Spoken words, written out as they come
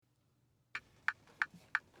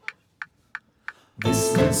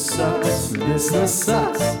list sucks. This list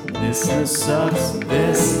sucks. This list sucks.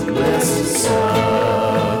 This list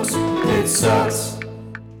sucks. It sucks.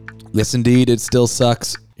 Yes, indeed. It still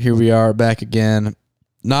sucks. Here we are back again.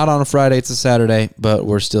 Not on a Friday. It's a Saturday, but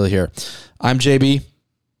we're still here. I'm JB.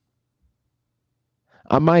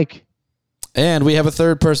 I'm Mike. And we have a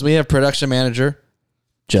third person. We have production manager,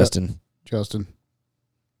 Justin. Justin.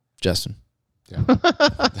 Yeah.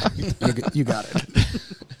 You got it.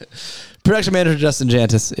 Production manager Justin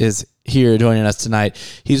Jantis is here joining us tonight.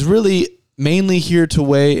 He's really mainly here to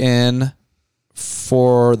weigh in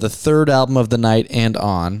for the third album of the night and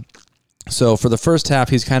on. So for the first half,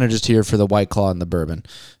 he's kind of just here for the White Claw and the bourbon,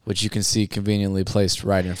 which you can see conveniently placed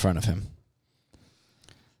right in front of him.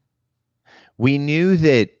 We knew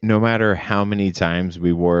that no matter how many times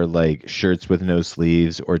we wore like shirts with no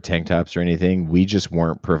sleeves or tank tops or anything, we just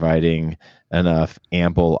weren't providing enough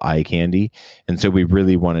ample eye candy. And so we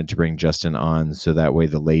really wanted to bring Justin on so that way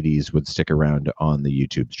the ladies would stick around on the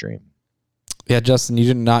YouTube stream. Yeah, Justin, you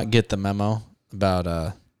did not get the memo about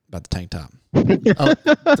the tank top.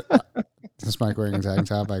 Is Mike wearing a tank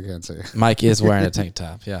top? I can't see. Mike is wearing a tank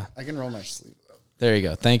top, yeah. I can roll my sleeve up. There you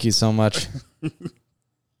go. Thank you so much.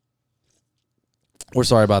 We're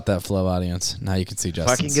sorry about that, Flow audience. Now you can see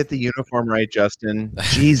Justin. Fucking get the uniform right, Justin.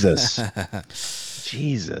 Jesus.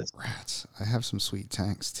 Jesus. Rats. I have some sweet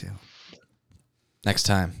tanks too. Next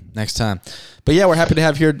time. But yeah, we're happy to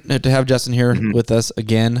have Justin here with us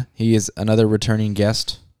again. He is another returning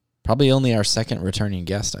guest. Probably only our second returning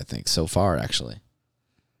guest, I think, so far, actually.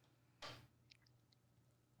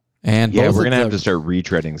 And yeah, we're going to have to start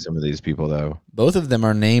retreading some of these people, though. Both of them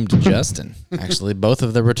are named Justin. Actually, both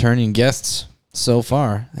of the returning guests so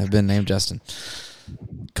far have been named Justin.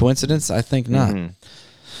 Coincidence? I think not.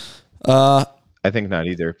 I think not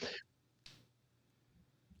either.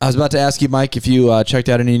 I was about to ask you, Mike, if you checked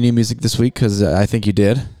out any new music this week, because I think you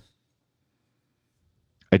did.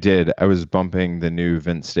 I did. I was bumping the new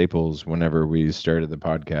Vince Staples whenever we started the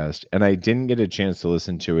podcast, and I didn't get a chance to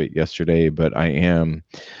listen to it yesterday, but I am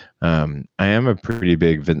a pretty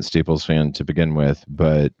big Vince Staples fan to begin with,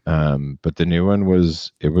 but the new one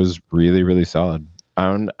was really, really solid.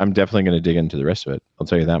 I'm definitely going to dig into the rest of it. I'll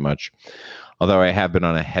tell you that much. Although I have been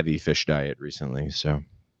on a heavy fish diet recently, so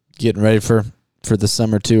getting ready for the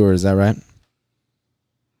summer tour, is that right?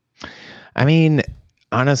 I mean,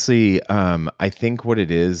 honestly, I think what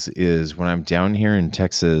it is when I'm down here in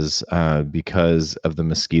Texas, because of the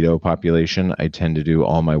mosquito population, I tend to do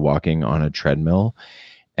all my walking on a treadmill.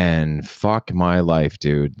 And fuck my life,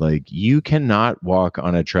 dude. Like, you cannot walk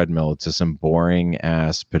on a treadmill to some boring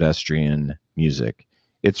ass pedestrian music.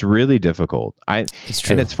 It's really difficult. It's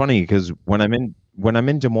true. And it's funny because when I'm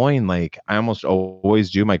in Des Moines, like, I almost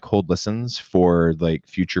always do my cold listens for like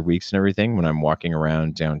future weeks and everything when I'm walking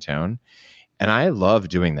around downtown. And I love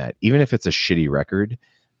doing that, even if it's a shitty record.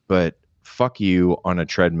 But fuck you on a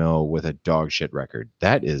treadmill with a dog shit record.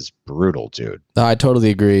 That is brutal, dude. No, I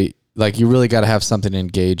totally agree. Like, you really got to have something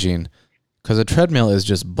engaging, because a treadmill is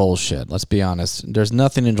just bullshit. Let's be honest. There's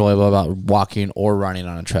nothing enjoyable about walking or running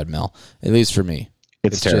on a treadmill, at least for me.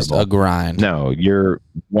 It's terrible. Just a grind. No, you're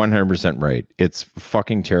 100% right. It's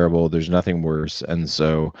fucking terrible. There's nothing worse. And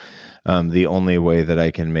so the only way that I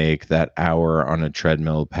can make that hour on a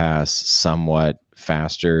treadmill pass somewhat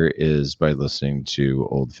faster is by listening to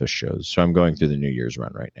old Fish shows. So I'm going through the New Year's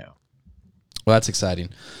run right now. Well, that's exciting.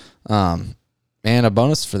 And a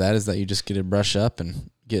bonus for that is that you just get to brush up and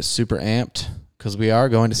get super amped, because we are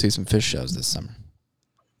going to see some Fish shows this summer.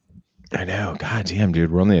 I know. God damn,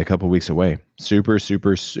 dude. We're only a couple weeks away. Super,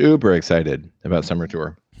 super, super excited about summer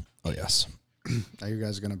tour. Oh, yes. Are you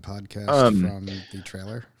guys going to podcast from the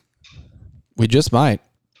trailer? We just might.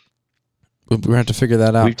 We're going to have to figure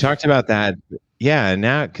that out. We've talked about that. Yeah,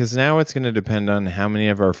 now it's going to depend on how many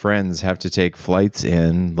of our friends have to take flights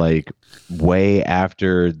in like way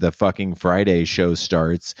after the fucking Friday show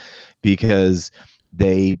starts, because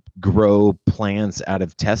they grow plants out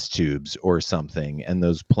of test tubes or something, and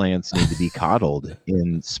those plants need to be coddled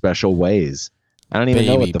in special ways. I don't even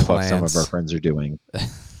know what the fuck some of our friends are doing.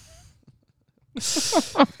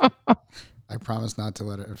 I promise not to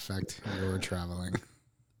let it affect your traveling.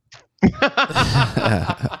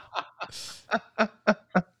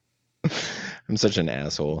 I'm such an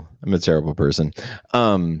asshole. I'm a terrible person.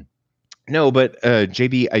 No, but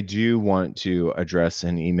JB, I do want to address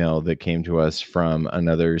an email that came to us from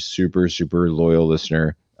another super, super loyal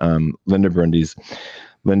listener, Linda Brundies.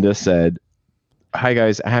 Linda said, "Hi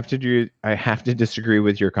guys, I have to disagree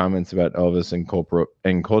with your comments about Elvis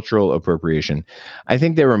and cultural appropriation. I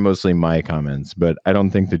think they were mostly my comments, but I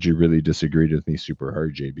don't think that you really disagreed with me super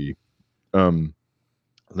hard, JB.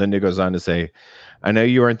 Linda goes on to say, I know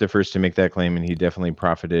you aren't the first to make that claim, and he definitely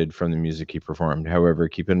profited from the music he performed. However,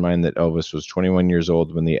 keep in mind that Elvis was 21 years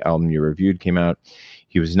old when the album you reviewed came out.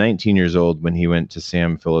 He was 19 years old when he went to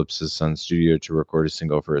Sam Phillips' son's studio to record a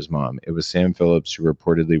single for his mom. It was Sam Phillips who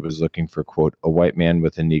reportedly was looking for, quote, a white man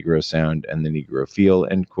with a Negro sound and the Negro feel,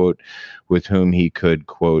 end quote, with whom he could,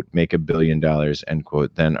 quote, make $1 billion, end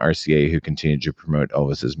quote, then RCA, who continued to promote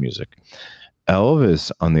Elvis's music.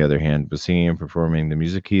 Elvis, on the other hand, was singing and performing the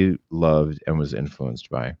music he loved and was influenced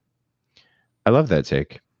by. I love that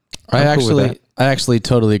take. I actually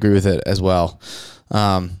totally agree with it as well.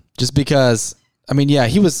 Just because, I mean, yeah,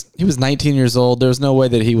 he was 19 years old. There's no way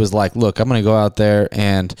that he was like, look, I'm going to go out there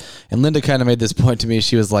and Linda kind of made this point to me.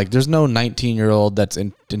 She was like, there's no 19-year-old that's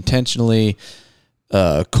intentionally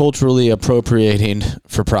culturally appropriating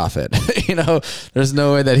for profit. There's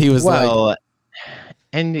no way that he was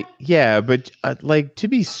And yeah, but like, to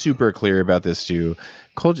be super clear about this too,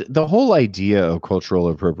 the whole idea of cultural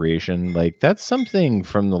appropriation, like, that's something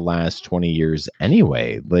from the last 20 years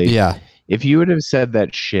anyway. Like, yeah. If you would have said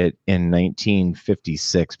that shit in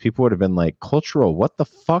 1956, people would have been like, cultural, what the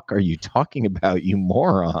fuck are you talking about, you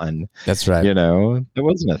moron? That's right. It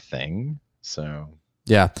wasn't a thing. So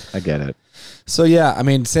yeah, I get it. So yeah, I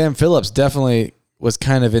mean, Sam Phillips definitely was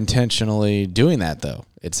kind of intentionally doing that, though.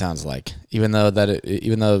 It sounds like, even though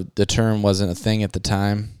the term wasn't a thing at the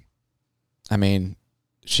time. I mean,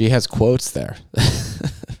 she has quotes there.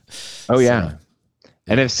 Oh yeah.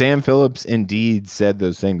 And if Sam Phillips indeed said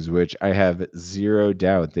those things, which I have zero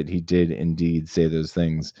doubt that he did indeed say those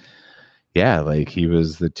things, yeah, like, he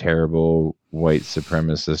was the terrible white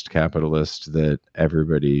supremacist capitalist that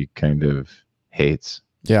everybody kind of hates.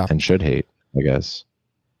 Yeah. And should hate, I guess.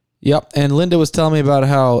 Yep. And Linda was telling me about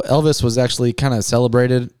how Elvis was actually kind of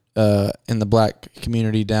celebrated in the black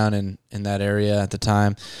community down in that area at the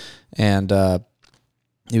time. And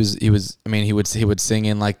he would sing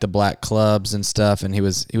in like the black clubs and stuff, and he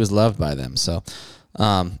was loved by them. So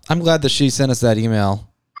I'm glad that she sent us that email,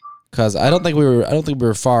 because I don't think we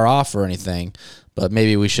were far off or anything, but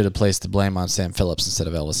maybe we should have placed the blame on Sam Phillips instead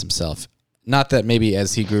of Elvis himself. Not that maybe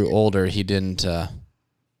as he grew older he didn't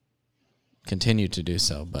continue to do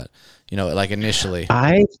so, but like initially.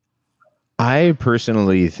 I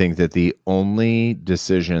personally think that the only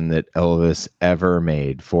decision that Elvis ever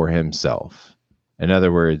made for himself, in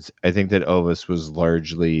other words, I think that Elvis was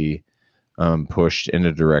largely pushed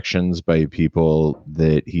into directions by people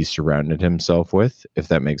that he surrounded himself with, if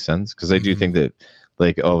that makes sense. Because I do think that,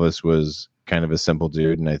 like, Elvis was kind of a simple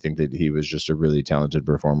dude, and I think that he was just a really talented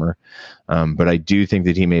performer. But I do think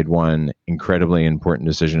that he made one incredibly important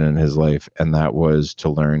decision in his life, and that was to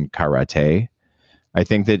learn karate. I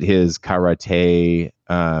think that his karate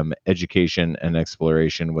education and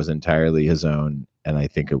exploration was entirely his own, and I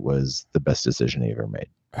think it was the best decision he ever made.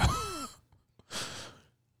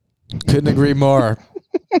 Couldn't agree more.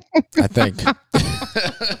 I think.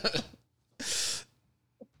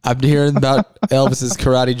 I'm hearing about Elvis's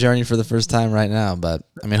karate journey for the first time right now, but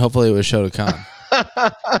I mean, hopefully it was show to come.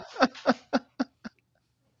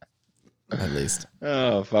 At least.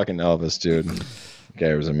 Oh, fucking Elvis, dude.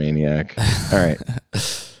 Guy was a maniac. All right.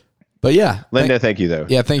 But yeah. Linda, thank you, though.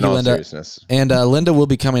 Yeah, thank you, Linda. Seriousness. And Linda will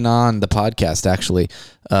be coming on the podcast, actually.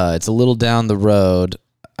 It's a little down the road.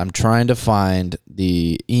 I'm trying to find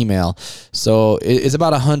the email. So it's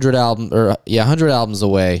about 100 albums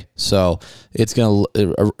away. So it's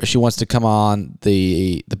she wants to come on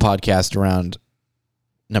the podcast around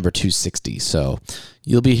number 260. So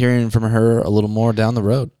you'll be hearing from her a little more down the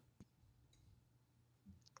road.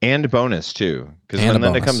 And bonus, too. Because when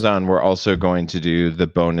Linda comes on, we're also going to do the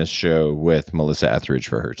bonus show with Melissa Etheridge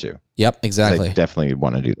for her, too. Yep, exactly. I definitely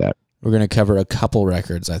want to do that. We're going to cover a couple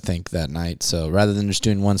records, I think, that night. So rather than just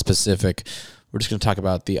doing one specific, we're just going to talk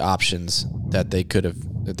about the options that they could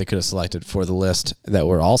have selected for the list that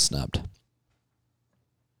were all snubbed.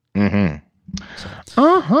 Mm-hmm.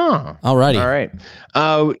 Alrighty. All right.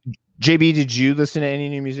 JB, did you listen to any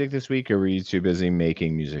new music this week, or were you too busy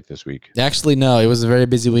making music this week? Actually, no. It was a very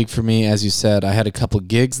busy week for me. As you said, I had a couple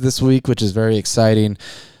gigs this week, which is very exciting.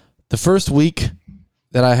 The first week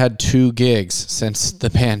that I had 2 gigs since the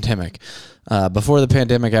pandemic. Before the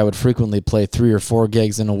pandemic, I would frequently play 3 or 4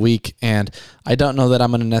 gigs in a week, and I don't know that I'm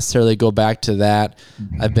going to necessarily go back to that.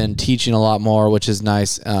 I've been teaching a lot more, which is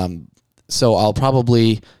nice. So I'll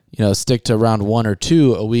probably, stick to around 1 or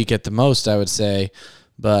 2 a week at the most, I would say.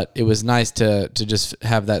 But it was nice to just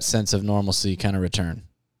have that sense of normalcy kind of return.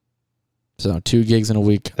 So 2 gigs in a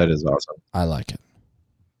week. That is awesome. I like it.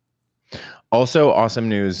 Also, awesome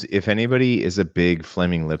news. If anybody is a big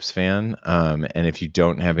Flaming Lips fan, and if you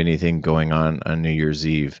don't have anything going on New Year's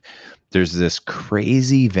Eve, there's this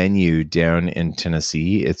crazy venue down in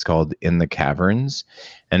Tennessee. It's called In the Caverns,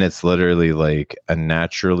 and it's literally like a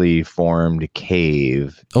naturally formed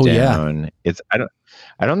cave down.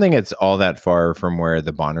 I don't think it's all that far from where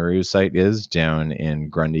the Bonnaroo site is down in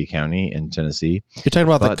Grundy County in Tennessee. You're talking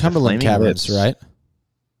about But the the Cumberland Flaming Caverns, Lips- right?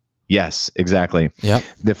 Yes, exactly. Yep.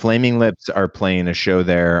 The Flaming Lips are playing a show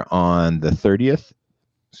there on the 30th,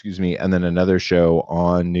 excuse me, and then another show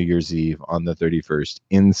on New Year's Eve on the 31st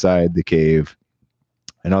inside the cave.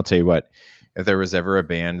 And I'll tell you what, if there was ever a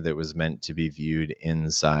band that was meant to be viewed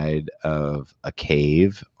inside of a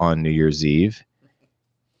cave on New Year's Eve,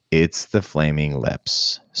 it's the Flaming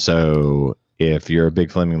Lips. So if you're a big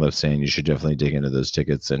Flaming Lips fan, you should definitely dig into those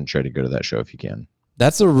tickets and try to go to that show if you can.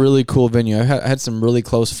 That's a really cool venue. I had some really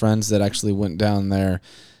close friends that actually went down there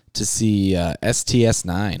to see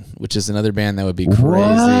STS9, which is another band that would be crazy.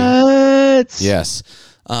 What? Yes.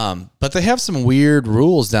 But they have some weird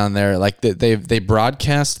rules down there. Like they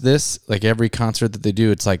broadcast this, like every concert that they do,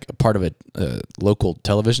 it's like a part of a local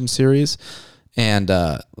television series. And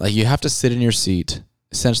like you have to sit in your seat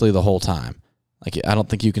essentially the whole time. Like, I don't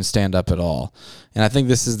think you can stand up at all. And I think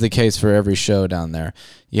this is the case for every show down there.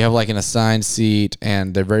 You have like an assigned seat,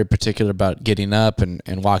 and they're very particular about getting up and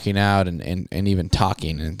walking out and even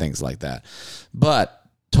talking and things like that. But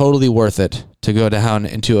totally worth it to go down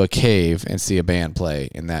into a cave and see a band play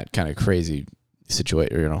in that kind of crazy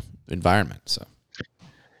situation, environment.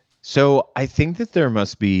 So I think that there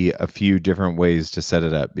must be a few different ways to set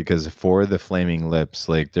it up, because for the Flaming Lips,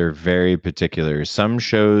 like, they're very particular. Some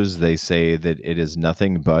shows, they say that it is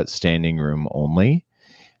nothing but standing room only.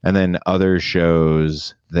 And then other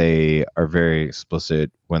shows, they are very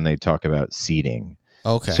explicit when they talk about seating.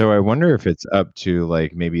 Okay. So I wonder if it's up to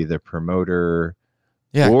like maybe the promoter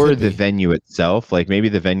Yeah, it or could the be. venue itself. Like maybe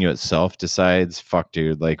the venue itself decides, fuck,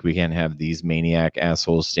 dude, like we can't have these maniac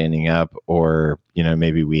assholes standing up, or,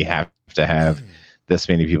 maybe we have to have this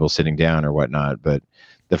many people sitting down or whatnot. But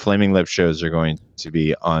the Flaming Lip shows are going to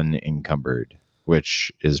be unencumbered,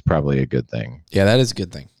 which is probably a good thing. Yeah, that is a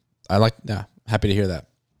good thing. Happy to hear that.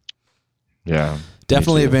 Yeah.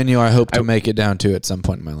 Definitely me a too. venue I hope to make it down to at some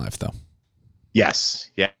point in my life, though.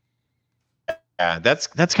 Yes. Yeah. Yeah, that's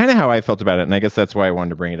kind of how I felt about it, and I guess that's why I wanted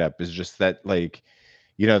to bring it up. Is just that, like,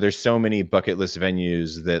 there's so many bucket list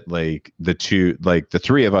venues that like the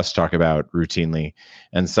three of us talk about routinely,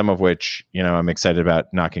 and some of which I'm excited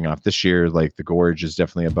about knocking off this year. Like the Gorge is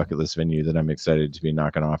definitely a bucket list venue that I'm excited to be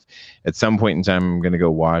knocking off. At some point in time, I'm going to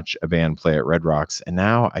go watch a band play at Red Rocks, and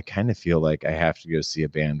now I kind of feel like I have to go see a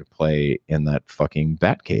band play in that fucking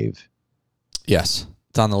Bat Cave. Yes,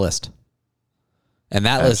 it's on the list, and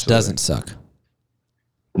that list Absolutely. doesn't suck.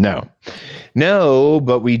 No,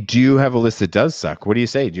 but we do have a list that does suck. What do you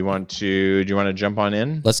say? Do you want to jump on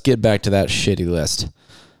in? Let's get back to that shitty list.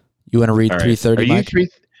 You want to read All right. 330, Are you Mike?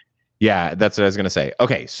 Yeah, that's what I was going to say.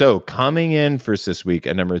 Okay, so coming in first this week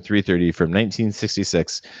at number 330 from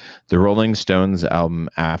 1966, the Rolling Stones album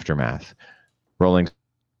Aftermath. Rolling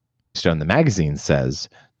Stone, the magazine, says,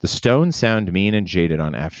 the Stones sound mean and jaded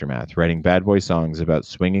on Aftermath, writing bad boy songs about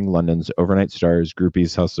swinging London's overnight stars,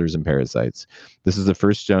 groupies, hustlers, and parasites. This is the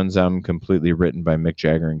first Stones album completely written by Mick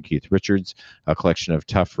Jagger and Keith Richards, a collection of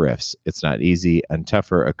tough riffs, It's Not Easy, and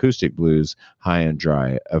tougher acoustic blues, High and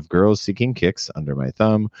Dry, of girls seeking kicks, Under My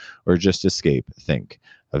Thumb, or Just Escape, Think,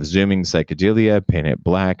 of zooming psychedelia, Paint It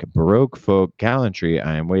Black, Baroque folk, Gallantry,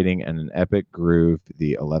 I Am Waiting, and an epic groove,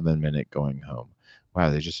 The 11-Minute Going Home. Wow,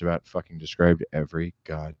 they just about fucking described every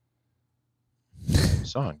god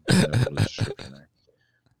song.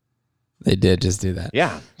 They did just do that.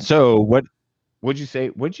 Yeah. So what'd you say?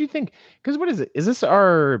 What'd you think? Because what is it? Is this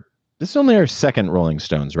is only our second Rolling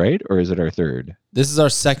Stones, right? Or is it our third? This is our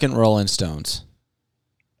second Rolling Stones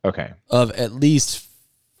Okay. of at least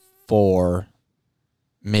 4,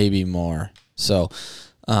 maybe more. So,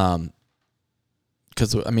 because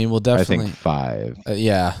we'll definitely. I think 5.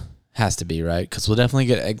 Yeah, has to be, right? Because we'll definitely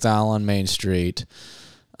get Exile on Main Street.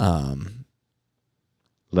 Let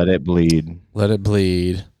It Bleed Let It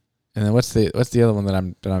Bleed, and then what's the other one that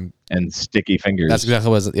I'm and Sticky Fingers. That's exactly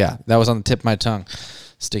what it was. Yeah, that was on the tip of my tongue.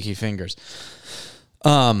 Sticky Fingers.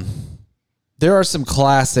 There are some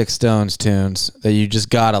classic Stones tunes that you just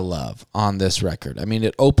gotta love on this record. I mean,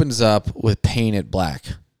 it opens up with Paint It Black.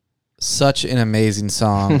 Such an amazing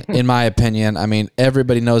song, in my opinion. I mean,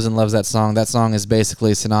 everybody knows and loves that song. That song is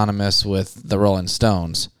basically synonymous with the Rolling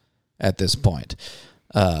Stones at this point.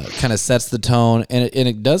 Kind of sets the tone, and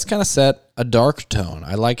it does kind of set a dark tone.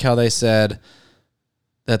 I like how they said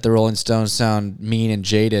that the Rolling Stones sound mean and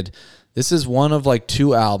jaded. this is one of like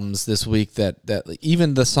 2 albums this week that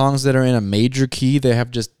even the songs that are in a major key, they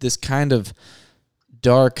have just this kind of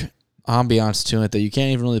dark ambiance to it that you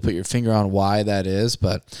can't even really put your finger on why that is.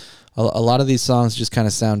 But a lot of these songs just kind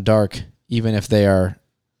of sound dark, even if they are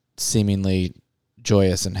seemingly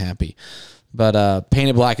joyous and happy. But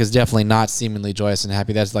Painted Black is definitely not seemingly joyous and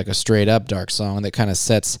happy. That's like a straight up dark song that kind of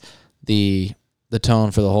sets the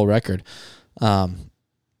tone for the whole record.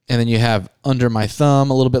 And then you have Under My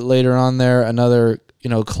Thumb a little bit later on there, another,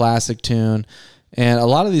 classic tune. And a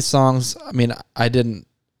lot of these songs, I mean, I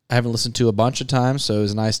haven't listened to a bunch of times, so it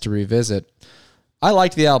was nice to revisit. I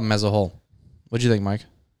liked the album as a whole. What'd you think, Mike?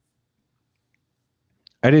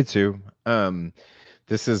 I did too.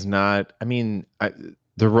 This is not,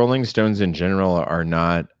 the Rolling Stones in general are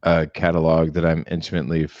not a catalog that I'm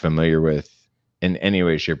intimately familiar with in any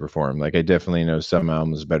way, shape, or form. Like, I definitely know some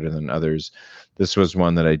albums better than others. This was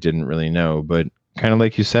one that I didn't really know, but kind of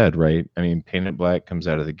like you said, right? I mean, Painted Black comes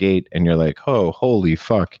out of the gate and you're like, oh, holy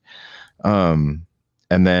fuck.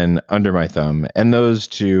 And then Under My Thumb. And those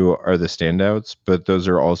 2 are the standouts, but those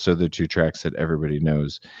are also the 2 tracks that everybody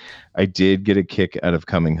knows. I did get a kick out of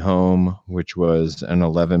Coming Home, which was an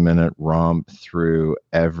 11-minute romp through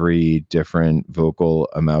every different vocal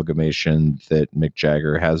amalgamation that Mick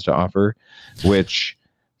Jagger has to offer, which,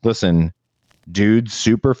 listen, dude's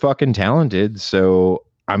super fucking talented, so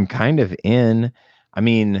I'm kind of in.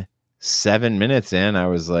 7 minutes in, I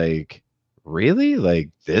was like, really? Like,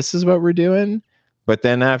 this is what we're doing? But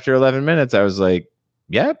then after 11 minutes, I was like,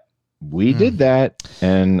 yep, we did that.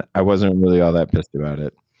 And I wasn't really all that pissed about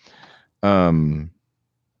it. I'm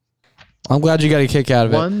glad you got a kick out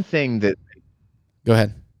of it. One thing that... Go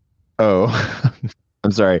ahead. Oh,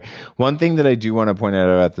 I'm sorry. One thing that I do want to point out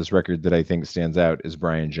about this record that I think stands out is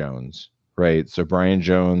Brian Jones, right? So Brian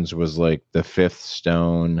Jones was like the 5th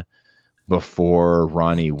Stone before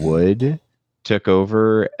Ronnie Wood took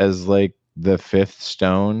over as like the 5th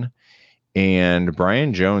Stone. And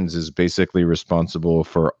Brian Jones is basically responsible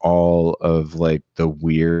for all of like the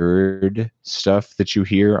weird stuff that you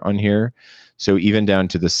hear on here. So even down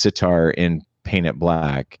to the sitar in Paint It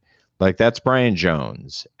Black, like that's Brian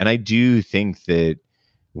Jones. And I do think that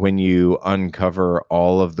when you uncover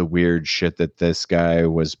all of the weird shit that this guy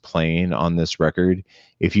was playing on this record,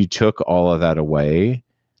 if you took all of that away,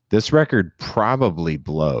 this record probably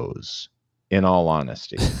blows, in all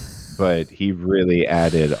honesty. But he really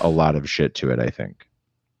added a lot of shit to it, I think.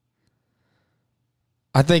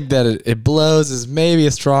 I think that it blows is maybe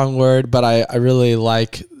a strong word, but I really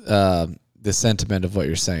like the sentiment of what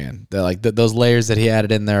you're saying. That like those layers that he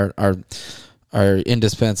added in there are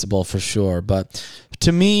indispensable for sure. But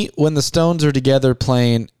to me, when the Stones are together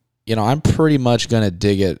playing, I'm pretty much gonna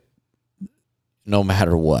dig it no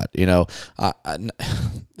matter what.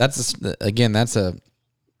 That's a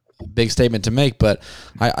big statement to make, but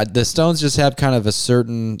the Stones just have kind of a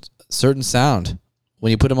certain sound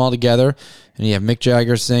when you put them all together, and you have Mick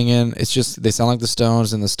Jagger singing. It's just they sound like the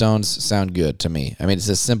Stones, and the Stones sound good to me. I mean, it's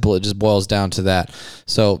as simple. It just boils down to that.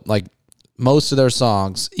 So, like most of their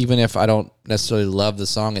songs, even if I don't necessarily love the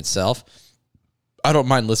song itself, I don't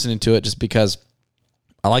mind listening to it just because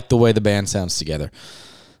I like the way the band sounds together.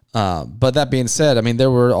 But that being said, I mean,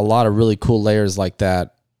 there were a lot of really cool layers like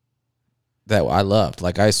that I loved.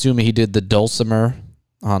 Like, I assume he did the dulcimer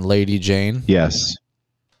on Lady Jane. Yes.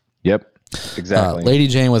 Yep. Exactly. Lady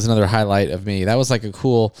Jane was another highlight of me. That was like a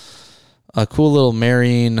cool little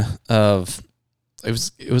marrying of, it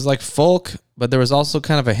was like folk, but there was also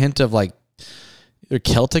kind of a hint of like either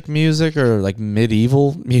Celtic music or like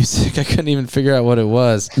medieval music. I couldn't even figure out what it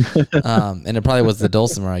was. And it probably was the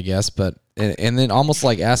dulcimer, I guess, but, and then almost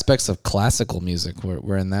like aspects of classical music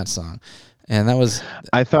were in that song. And that was,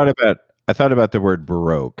 I thought about the word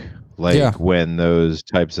Baroque, like when those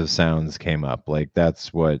types of sounds came up, like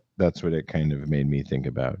that's what it kind of made me think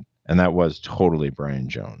about. And that was totally Brian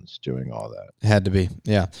Jones doing all that. It had to be.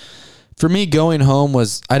 Yeah. For me, Going Home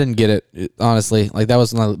I didn't get it, honestly. Like, that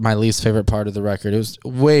was my least favorite part of the record. It was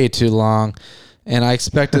way too long. And I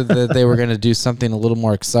expected that they were going to do something a little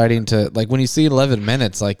more exciting to, like, when you see 11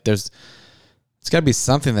 minutes, like it's got to be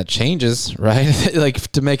something that changes, right? Like,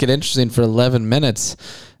 to make it interesting for 11 minutes.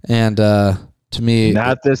 And to me,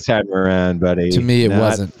 not this time around, buddy. To me, it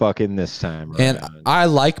wasn't fucking this time around. And I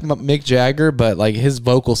like Mick Jagger, but like his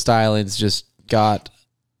vocal stylings just got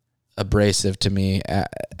abrasive to me at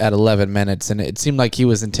 11 minutes, and it seemed like he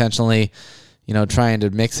was intentionally, trying to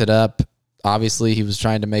mix it up. Obviously, he was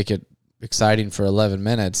trying to make it exciting for 11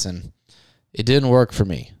 minutes, and it didn't work for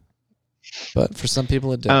me. But for some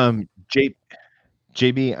people, it did.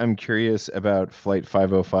 JB, I'm curious about Flight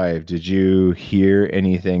 505. Did you hear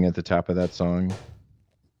anything at the top of that song?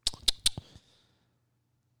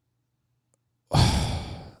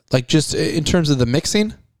 Like just in terms of the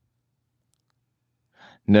mixing?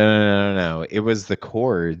 No. It was the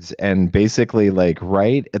chords, and basically, like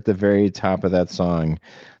right at the very top of that song,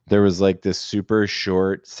 there was like this super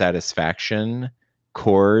short satisfaction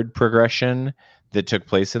chord progression that took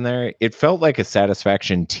place in there. It felt like a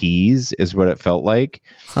satisfaction tease, is what it felt like,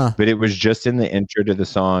 Huh. but it was just in the intro to the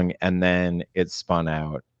song, and then it spun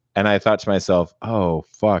out. And I thought to myself, "Oh,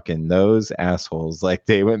 fucking those assholes!" Like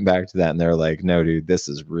they went back to that, and they're like, "No, dude, this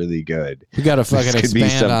is really good. We got to fucking This could be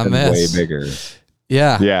expand on something way this. bigger."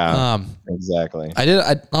 Yeah. Yeah. Exactly.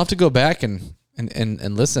 I'll have to go back and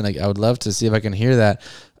listen. I would love to see if I can hear that.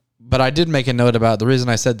 But I did make a note about the reason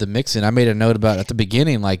I said the mixing. I made a note about at the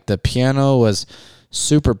beginning, like the piano was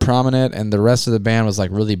super prominent and the rest of the band was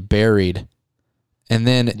like really buried. And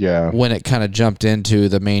then when it kind of jumped into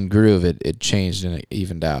the main groove, it changed and it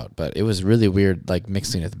evened out. But it was really weird, like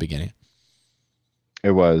mixing at the beginning.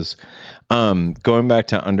 It was. Going back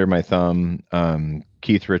to Under My Thumb,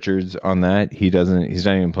 Keith Richards on that, he's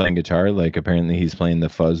not even playing guitar. Like apparently he's playing the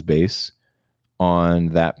fuzz bass on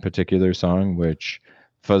that particular song, which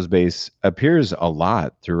fuzz bass appears a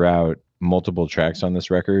lot throughout multiple tracks on this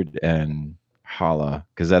record, and holla,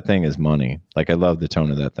 because that thing is money. Like I love the tone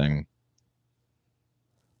of that thing.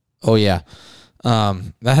 Oh yeah.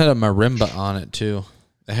 That had a marimba on it too.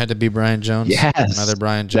 It had to be Brian Jones. Yes. Another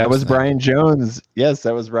Brian Jones. That was thing. Brian Jones. Yes,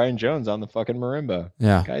 that was Brian Jones on the fucking marimba.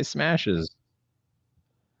 Yeah. Guy smashes.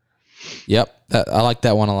 Yep. I like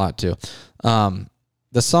that one a lot too.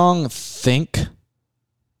 The song Think,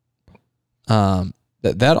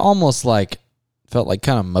 that almost like felt like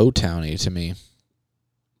kind of Motown-y to me.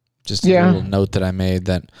 Just a little note that I made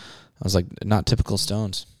that I was like, not typical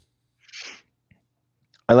Stones.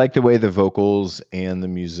 I like the way the vocals and the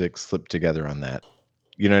music slip together on that.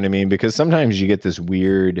 You know what I mean? Because sometimes you get this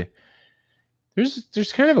weird,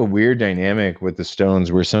 there's kind of a weird dynamic with the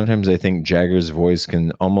Stones where sometimes I think Jagger's voice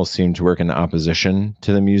can almost seem to work in opposition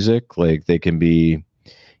to the music. Like they can be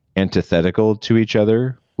antithetical to each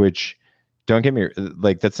other, which don't get me,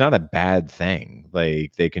 like that's not a bad thing.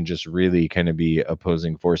 Like they can just really kind of be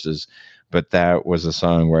opposing forces. But that was a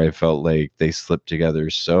song where I felt like they slipped together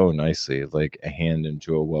so nicely, like a hand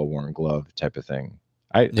into a well-worn glove type of thing.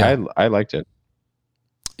 I liked it.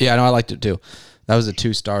 Yeah, no, I liked it too. That was a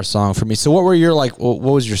 2-star song for me. So what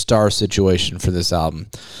was your star situation for this album?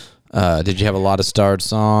 Did you have a lot of starred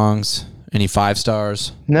songs? Any 5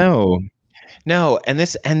 stars? No. And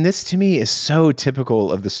this to me is so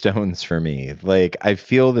typical of the Stones for me. Like I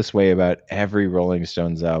feel this way about every Rolling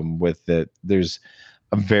Stones album with that. There's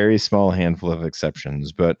a very small handful of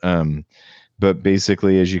exceptions, but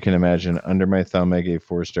basically, as you can imagine, Under My Thumb, I gave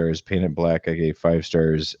 4 stars. Painted Black, I gave 5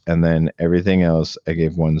 stars. And then everything else, I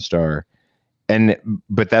gave 1 star.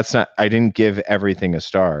 But that's not, I didn't give everything a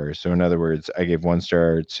star. So in other words, I gave 1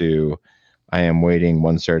 star to I Am Waiting,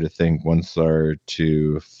 1 star to Think, 1 star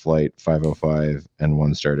to Flight 505, and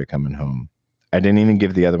 1 star to Coming Home. I didn't even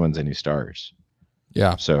give the other ones any stars.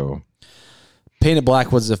 Yeah. So Painted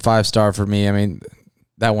Black was a 5-star for me. I mean,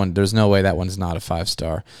 that one, there's no way that one's not a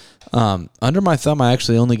 5-star. Under My Thumb, I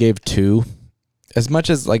actually only gave 2. As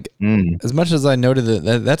much as I noted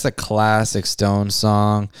that's a classic Stones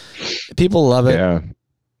song. People love it. yeah.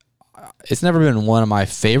 It's never been one of my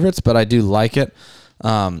favorites, but I do like it.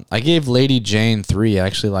 I gave Lady Jane 3. I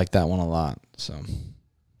actually like that one a lot. So,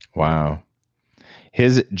 Wow.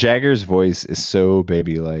 Jagger's voice is so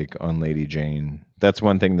baby-like on Lady Jane. That's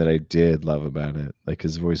one thing that I did love about it. Like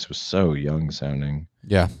his voice was so young sounding.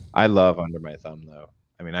 yeah. I love Under My Thumb though.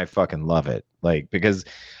 I mean, I fucking love it. Like because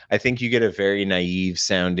I think you get a very naive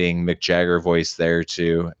sounding Mick Jagger voice there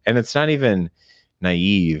too. And it's not even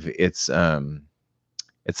naive. It's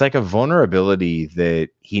like a vulnerability that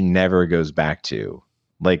he never goes back to,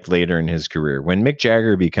 like later in his career. When Mick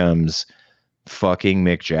Jagger becomes fucking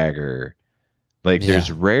Mick Jagger, like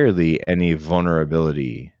there's rarely any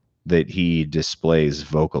vulnerability that he displays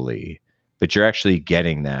vocally, but you're actually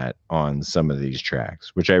getting that on some of these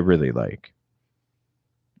tracks, which I really like.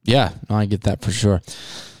 Yeah, no, I get that for sure.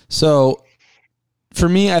 So for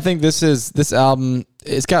me, I think this album,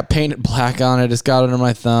 it's got Painted Black on it. It's got Under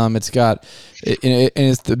My Thumb. It's got, and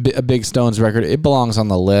it's a big Stones record. It belongs on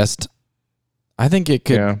the list. I think it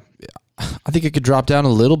could, drop down a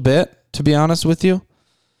little bit, to be honest with you,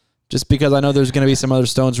 just because I know there's going to be some other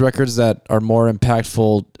Stones records that are more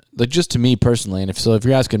impactful, like just to me personally. And if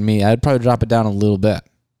you're asking me, I'd probably drop it down a little bit.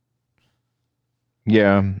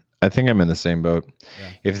 Yeah. I think I'm in the same boat.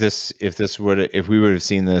 Yeah. If we would have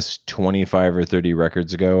seen this 25 or 30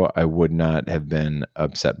 records ago, I would not have been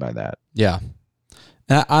upset by that. Yeah.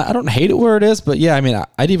 And I don't hate it where it is, but yeah, I mean,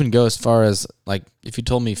 I'd even go as far as like, if you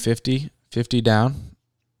told me 50 down,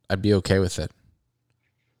 I'd be okay with it.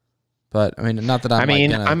 But I mean, not that I'm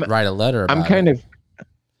gonna write a letter about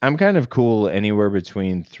I'm kind of cool anywhere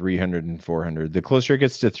between 300 and 400. The closer it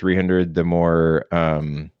gets to 300, the more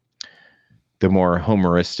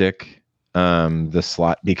homeristic the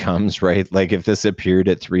slot becomes, right? Like if this appeared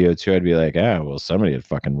at 302, I'd be like, well, somebody at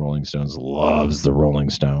fucking Rolling Stones loves the Rolling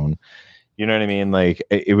Stone. You know what I mean? Like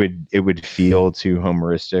it would feel too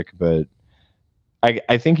homeristic, but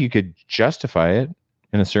I think you could justify it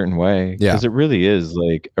in a certain way, because it really is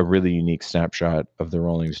like a really unique snapshot of the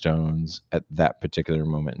Rolling Stones at that particular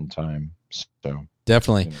moment in time. So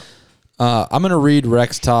definitely. I'm going to read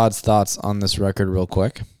Rex Todd's thoughts on this record real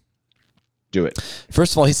quick. Do it.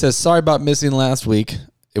 First of all, he says, sorry about missing last week.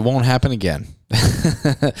 It won't happen again.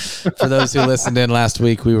 For those who listened in last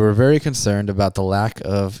week, we were very concerned about the lack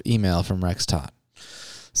of email from Rex Todd.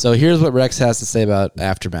 So here's what Rex has to say about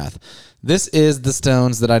Aftermath. This is the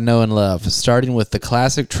Stones that I know and love, starting with the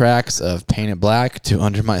classic tracks of Paint It Black to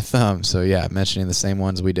Under My Thumb. So yeah, mentioning the same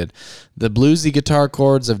ones we did. The bluesy guitar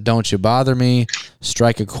chords of Don't You Bother Me,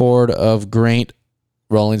 strike a chord of great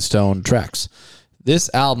Rolling Stone tracks. This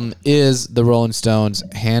album is the Rolling Stones,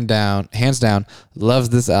 hands down, loves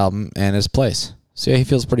this album and its place. So yeah, he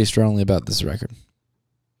feels pretty strongly about this record.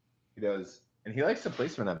 He does. And he likes the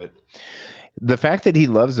placement of it. The fact that he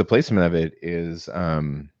loves the placement of it is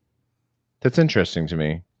that's interesting to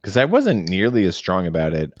me, because I wasn't nearly as strong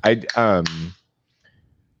about it. I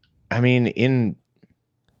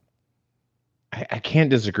can't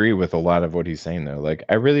disagree with a lot of what he's saying though. Like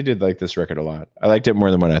I really did like this record a lot. I liked it more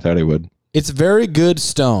than what I thought I would. It's very good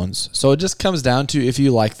Stones. So it just comes down to if you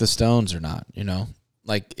like the Stones or not, you know?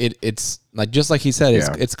 Like it's like, just like he said,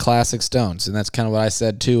 it's classic Stones. And that's kind of what I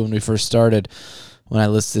said too when we first started, when I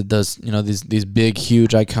listed those, you know, these big,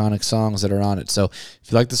 huge, iconic songs that are on it. So if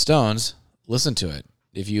you like the Stones, listen to it.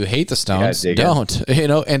 If you hate the Stones, don't. You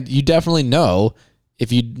know, and you definitely know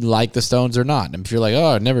if you like the Stones or not. And if you're like, oh,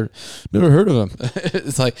 I've never heard of them,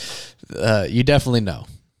 it's like you definitely know.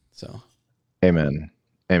 So, amen.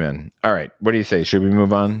 All right, what do you say? Should we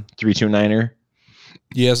move on? 329er.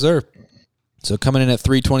 Yes, sir. So coming in at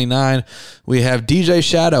 329, we have DJ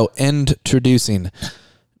Shadow introducing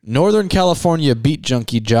Northern California beat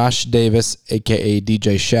junkie Josh Davis, a.k.a.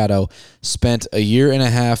 DJ Shadow, spent a year and a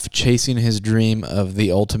half chasing his dream of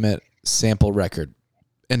the ultimate sample record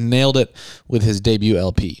and nailed it with his debut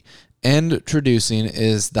LP. Introducing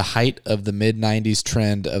is the height of the mid-90s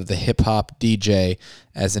trend of the hip-hop DJ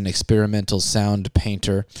as an experimental sound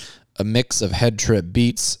painter, a mix of head trip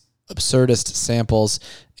beats, absurdist samples,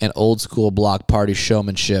 and old-school block party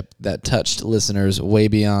showmanship that touched listeners way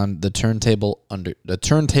beyond the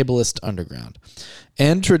turntablist underground.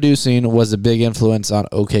 Introducing was a big influence on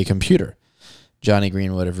OK Computer. Johnny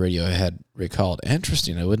Greenwood of Radiohead recalled.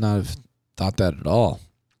 Interesting. I would not have thought that at all.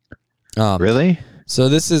 Really? So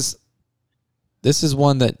this is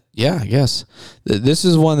one that, I guess. This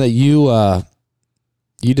is one that you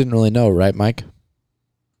didn't really know, right, Mike?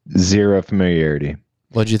 Zero familiarity.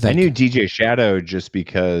 What'd you think? I knew DJ Shadow just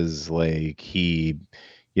because, like, he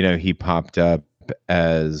popped up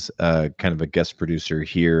as kind of a guest producer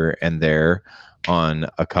here and there on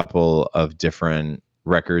a couple of different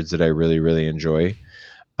records that I really, really enjoy.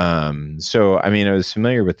 So, I mean, I was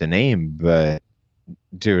familiar with the name, but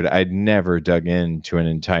dude, I'd never dug into an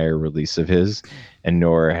entire release of his, and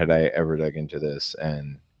nor had I ever dug into this.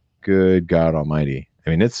 And good God Almighty, I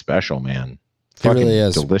mean, it's special, man. It really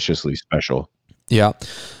is deliciously special. Yeah,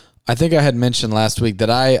 I think I had mentioned last week that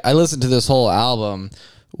I listened to this whole album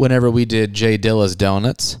whenever we did Jay Dilla's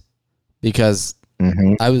Donuts, because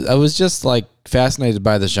I was just like fascinated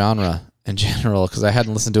by the genre in general, because I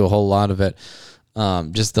hadn't listened to a whole lot of it.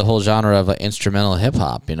 Just the whole genre of like instrumental hip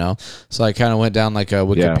hop, you know? So I kind of went down like a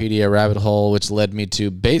Wikipedia rabbit hole, which led me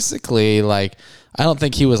to basically, like, I don't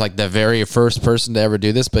think he was like the very first person to ever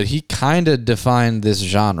do this, but he kind of defined this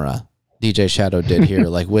genre. DJ Shadow did here,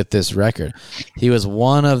 like with this record. He was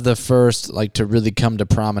one of the first like to really come to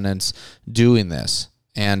prominence doing this.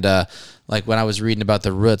 And like when I was reading about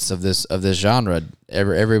the roots of this genre,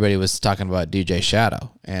 everybody was talking about DJ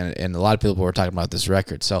Shadow, and a lot of people were talking about this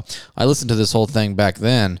record. So I listened to this whole thing back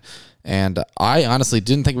then, and I honestly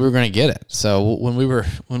didn't think we were going to get it. So when we were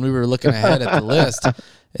looking ahead at the list, and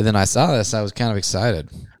then I saw this, I was kind of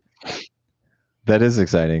excited. That is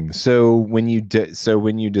exciting. So when you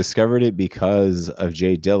discovered it because of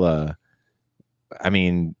Jay Dilla, I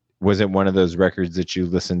mean, was it one of those records that you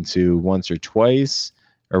listened to once or twice,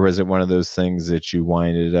 or was it one of those things that you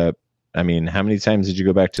winded up? I mean, how many times did you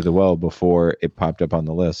go back to the well before it popped up on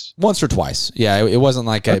the list? Once or twice. Yeah, it wasn't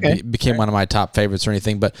like it became one of my top favorites or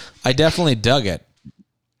anything, but I definitely dug it.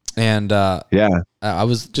 And Yeah. I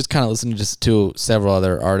was just kind of listening just to several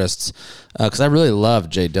other artists because I really love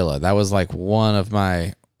Jay Dilla. That was like one of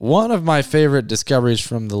my favorite discoveries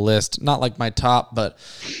from the list. Not like my top, but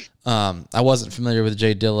I wasn't familiar with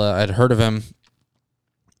Jay Dilla. I'd heard of him,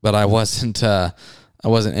 but I wasn't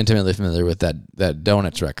intimately familiar with that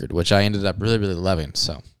Donuts record, which I ended up really, really loving.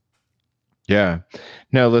 So. Yeah.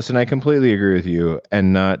 No, listen, I completely agree with you,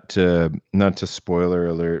 and not to spoiler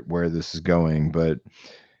alert where this is going, but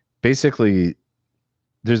basically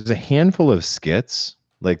there's a handful of skits.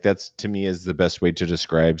 Like, that's, to me, is the best way to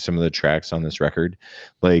describe some of the tracks on this record.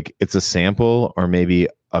 Like, it's a sample or maybe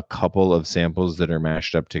a couple of samples that are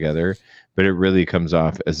mashed up together, but it really comes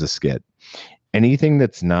off as a skit. Anything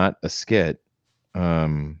that's not a skit,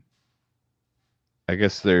 I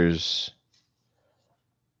guess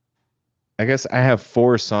I have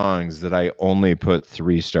 4 songs that I only put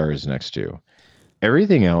 3 stars next to.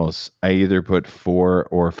 Everything else I either put 4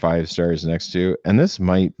 or 5 stars next to, and this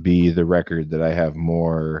might be the record that I have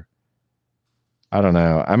more. I don't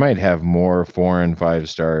know. I might have more 4 and 5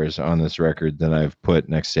 stars on this record than I've put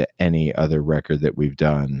next to any other record that we've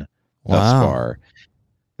done thus far.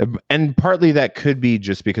 And partly that could be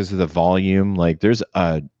just because of the volume. Like, there's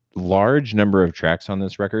a large number of tracks on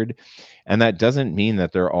this record, and that doesn't mean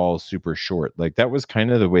that they're all super short. Like, that was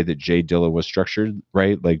kind of the way that Jay Dilla was structured,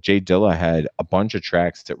 right? Like, Jay Dilla had a bunch of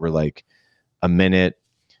tracks that were like a minute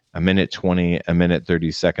 20, a minute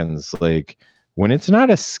 30 seconds. Like, when it's not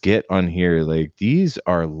a skit on here, like, these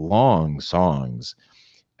are long songs,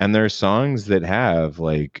 and they're songs that have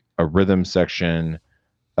like a rhythm section,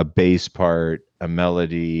 a bass part, a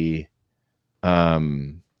melody,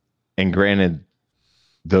 and granted,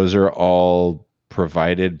 those are all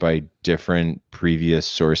provided by different previous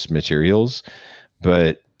source materials.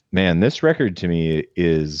 But man, this record to me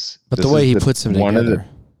is. But the way he puts them together.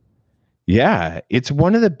 Yeah, it's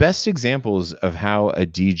one of the best examples of how a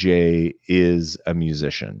DJ is a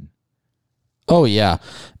musician. Oh yeah,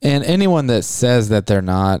 and anyone that says that they're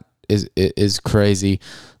not is crazy.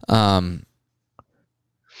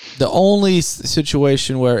 The only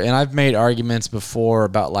situation where, and I've made arguments before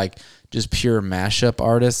about like just pure mashup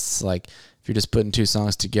artists, like if you're just putting 2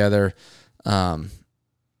 songs together, and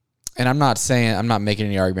I'm not making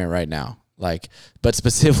any argument right now, like, but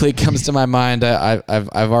specifically comes to my mind. I've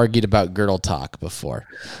argued about Girdle Talk before,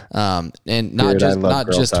 and not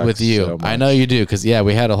just with you. So I know you do, because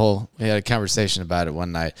we had a conversation about it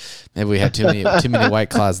one night. Maybe we had too many White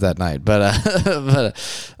Claws that night, but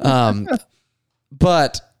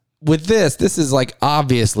with this is like,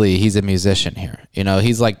 obviously he's a musician here. You know,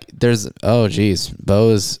 he's like,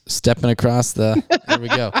 Bo's stepping across the. There we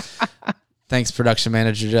go. Thanks, production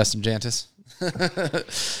manager Justin Jantis.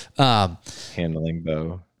 Handling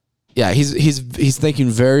Bo. Yeah, he's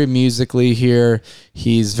thinking very musically here.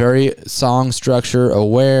 He's very song structure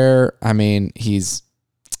aware. I mean, he's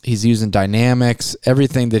using dynamics.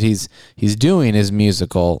 Everything that he's doing is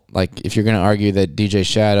musical. Like, if you're going to argue that DJ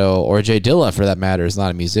Shadow or Jay Dilla, for that matter, is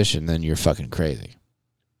not a musician, then you're fucking crazy.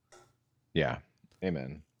 Yeah.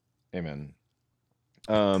 Amen.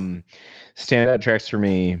 Standout tracks for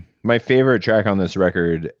me. My favorite track on this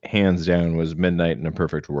record, hands down, was Midnight in a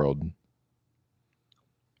Perfect World.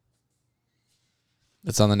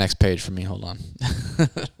 It's on the next page for me. Hold on.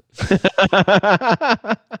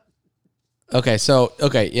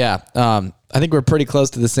 Yeah. I think we're pretty close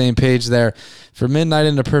to the same page there. For Midnight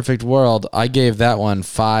in a Perfect World, I gave that one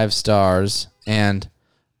 5 stars, and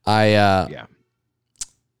yeah.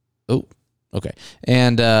 Oh, okay.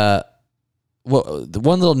 And the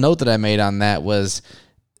one little note that I made on that was,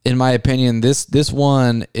 in my opinion, this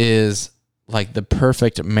one is like the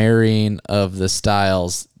perfect marrying of the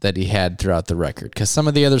styles that he had throughout the record, because some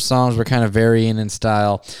of the other songs were kind of varying in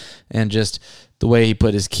style, and just the way he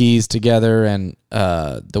put his keys together, and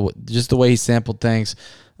the way he sampled things.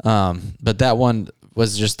 But that one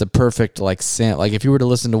was just the perfect like if you were to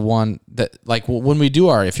listen to one that, like, when we do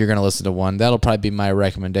if you're going to listen to one, that'll probably be my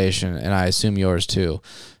recommendation, and I assume yours too,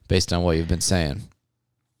 based on what you've been saying.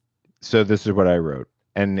 So this is what I wrote.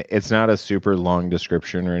 And it's not a super long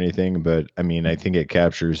description or anything, but I mean, I think it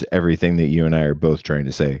captures everything that you and I are both trying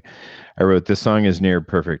to say. I wrote, this song is near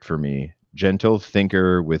perfect for me. Gentle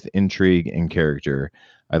thinker with intrigue and character.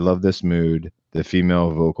 I love this mood. The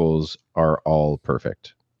female vocals are all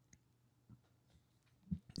perfect.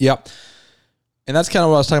 Yep. And that's kind of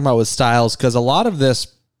what I was talking about with styles, because a lot of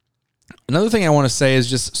this, another thing I want to say is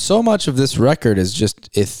just so much of this record is just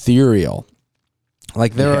ethereal.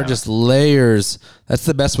 Like, there are just layers. That's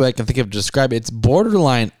the best way I can think of to describe it. It's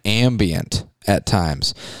borderline ambient at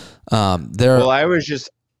times. I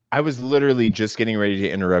I was literally just getting ready to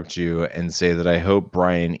interrupt you and say that I hope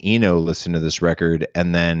Brian Eno listened to this record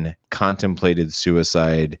and then contemplated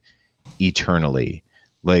suicide eternally.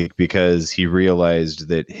 Like, because he realized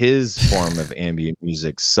that his form of ambient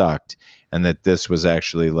music sucked and that this was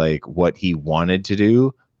actually like what he wanted to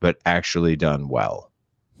do, but actually done well.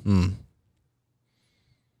 Hmm.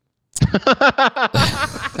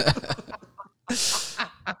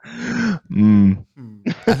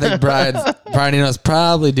 I think Brian Eno's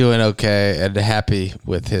probably doing okay and happy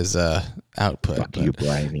with his output. Fuck you,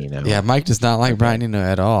 Brian Eno. Yeah, Mike does not like Brian Eno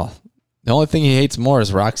at all. The only thing he hates more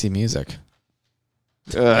is Roxy Music.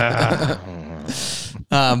 But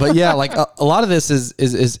yeah, like a lot of this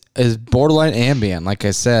is borderline ambient. Like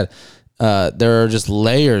I said, there are just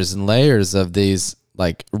layers and layers of these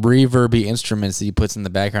like reverby instruments that he puts in the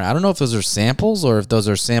background. I don't know if those are samples or if those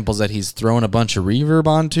are samples that he's thrown a bunch of reverb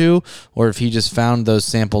onto, or if he just found those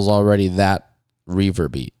samples already that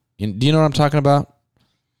reverby. Do you know what I'm talking about?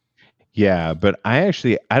 Yeah, but I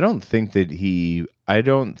don't think that he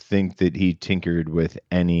tinkered with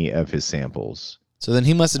any of his samples. So then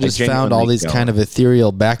he must have just found all these kind of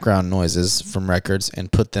ethereal background noises from records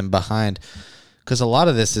and put them behind, because a lot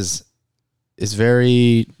of this is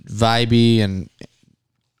very vibey and,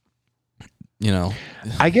 you know.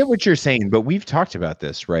 I get what you're saying, but we've talked about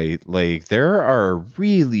this, right? Like there are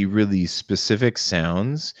really, really specific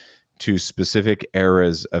sounds to specific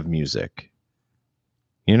eras of music.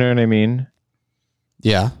 You know what I mean?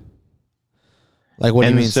 Yeah. Like what do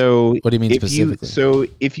you mean? So what do you mean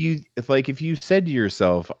specifically? If you said to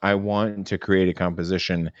yourself, I want to create a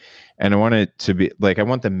composition and I want it to be like, I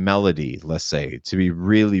want the melody, let's say, to be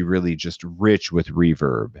really, really just rich with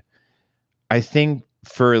reverb. I think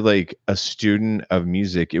for like a student of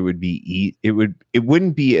music, it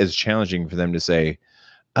wouldn't be as challenging for them to say,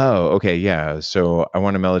 oh, okay, yeah, so I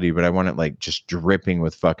want a melody, but I want it like just dripping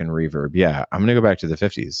with fucking reverb. Yeah, I'm gonna go back to the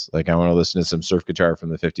 50s. Like I want to listen to some surf guitar from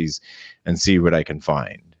the 50s and see what I can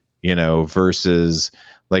find, you know, versus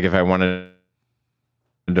like if I wanted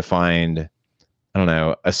to find, I don't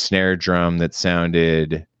know, a snare drum that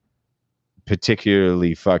sounded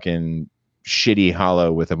particularly fucking shitty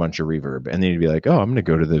hollow with a bunch of reverb, and then you'd be like, oh, I'm gonna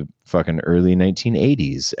go to the fucking early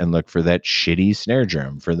 1980s and look for that shitty snare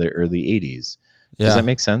drum for the early 80s. Yeah. Does that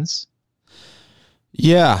make sense?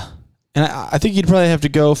 Yeah. And I think you'd probably have to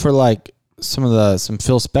go for like some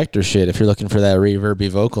Phil Spector shit if you're looking for that reverby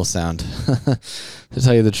vocal sound, to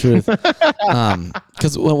tell you the truth.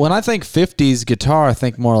 Because when I think 50s guitar, I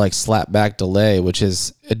think more like slapback delay, which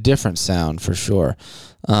is a different sound for sure,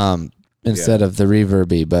 instead of the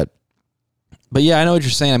reverby. But yeah, I know what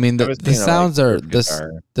you're saying. I mean, the sounds like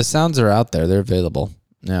the sounds are out there. They're available.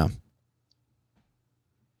 Yeah.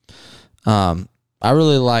 I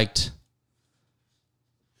really liked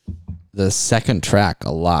the second track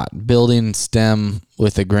a lot. Building steam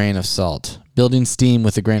with a grain of salt. Did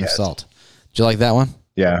you like that one?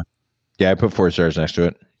 Yeah. Yeah, I put 4 stars next to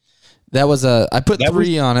it. That was I put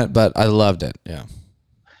 3 on it, but I loved it. Yeah.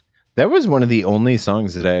 That was one of the only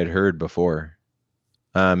songs that I had heard before.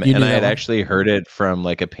 And I had actually heard it from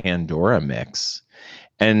like a Pandora mix.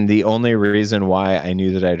 And the only reason why I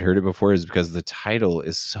knew that I'd heard it before is because the title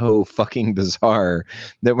is so fucking bizarre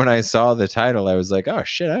that when I saw the title, I was like, oh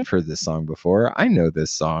shit, I've heard this song before. I know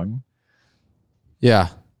this song. Yeah.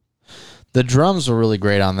 The drums were really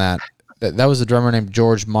great on that. That was a drummer named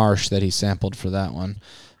George Marsh that he sampled for that one.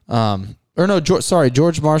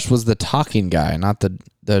 George Marsh was the talking guy, not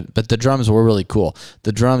but the drums were really cool.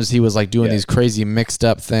 The drums, he was like doing these crazy mixed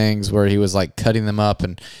up things where he was like cutting them up,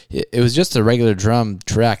 and it was just a regular drum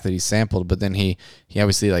track that he sampled, but then he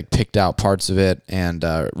obviously like picked out parts of it and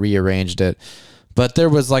rearranged it. But there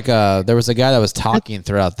was a guy that was talking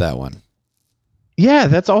throughout that one. Yeah,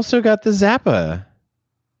 that's also got the Zappa.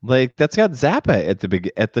 Like that's got Zappa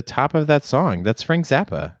at the top of that song. That's Frank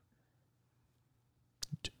Zappa.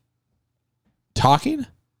 Talking?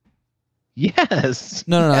 Yes.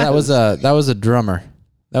 No. Yes. That was a drummer.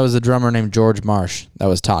 That was a drummer named George Marsh that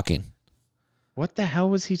was talking. What the hell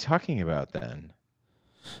was he talking about then?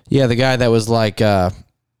 Yeah, the guy that was like that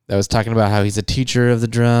was talking about how he's a teacher of the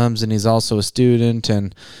drums and he's also a student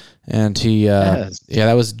and he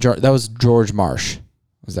that was George Marsh.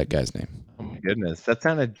 Was that guy's name? Oh my goodness, that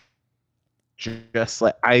sounded just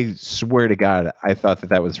like, I swear to God, I thought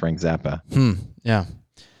that was Frank Zappa. Yeah.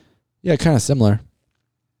 Yeah, kind of similar.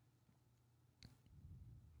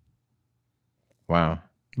 Wow.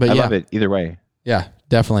 But I love it either way. Yeah,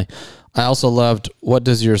 definitely. I also loved What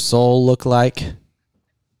Does Your Soul Look Like?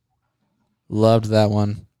 Loved that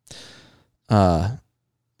one. That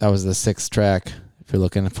was the 6th track, if you're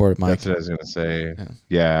looking for it, Mike. That's what I was going to say.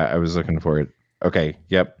 Yeah, I was looking for it. Okay.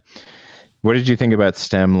 Yep. What did you think about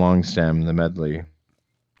Stem Long Stem, the medley?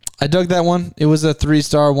 I dug that one. It was a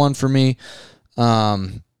 3-star one for me.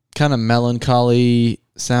 Kind of melancholy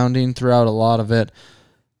sounding throughout a lot of it.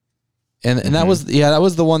 And that was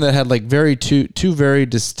the one that had like two very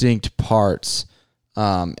distinct parts.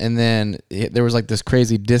 And then there was like this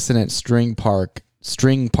crazy dissonant string part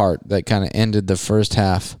that kind of ended the first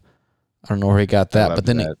half. I don't know where he got that, but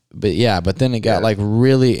then it got like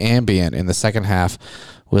really ambient in the second half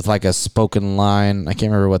with like a spoken line. I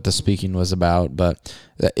can't remember what the speaking was about, but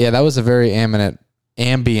that was a very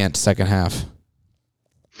ambient second half.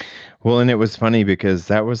 Well, and it was funny because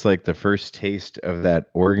that was like the first taste of that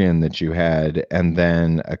organ that you had, and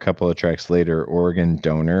then a couple of tracks later, Organ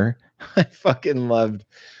Donor. I fucking loved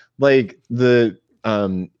like it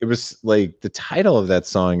was like the title of that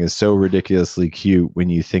song is so ridiculously cute when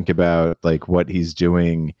you think about like what he's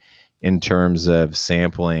doing in terms of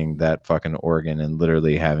sampling that fucking organ and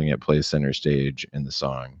literally having it play center stage in the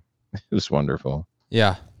song. It was wonderful.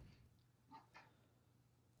 Yeah.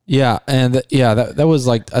 Yeah, and that was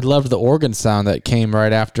like I loved the organ sound that came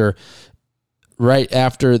right after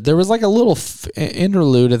there was like a little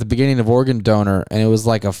interlude at the beginning of Organ Donor, and it was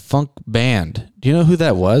like a funk band. Do you know who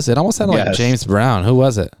that was? It almost sounded like James Brown. Who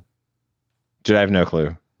was it? Dude, I have no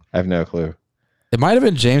clue. It might have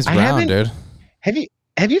been James Brown, dude.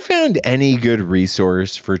 Have you found any good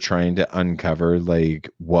resource for trying to uncover like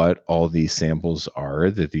what all these samples are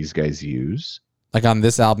that these guys use? Like on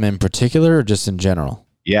this album in particular, or just in general?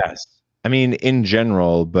 Yes. I mean, in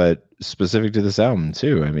general, but specific to this album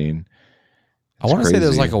too. I mean, I want to say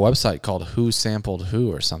there's like a website called Who Sampled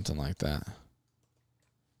Who or something like that.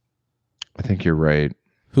 I think you're right.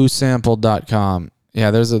 Whosampled.com.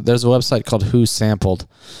 Yeah, there's a website called Who Sampled.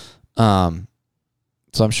 So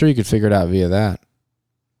I'm sure you could figure it out via that.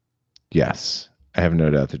 Yes, I have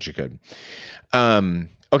no doubt that you could.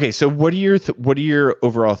 Okay, so what are your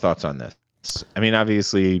overall thoughts on this? I mean,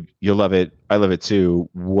 obviously you love it. I love it too.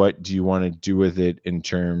 What do you want to do with it in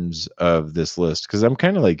terms of this list? Because I'm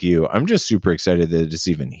kind of like you. I'm just super excited that it's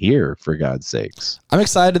even here, for God's sakes. I'm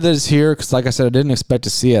excited that it's here because, like I said, I didn't expect to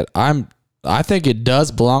see it. I think it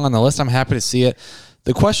does belong on the list. I'm happy to see it.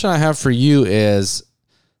 The question I have for you is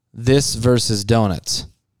this versus Donuts.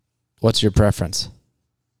 What's your preference?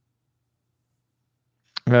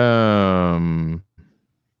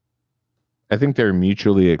 I think they're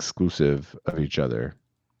mutually exclusive of each other.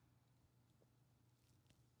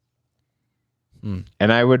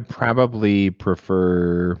 And I would probably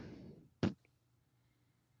prefer,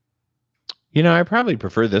 I probably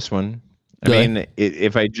prefer this one. I mean,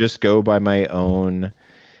 if I just go by my own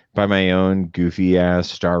goofy ass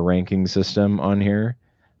star ranking system on here,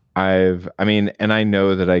 and I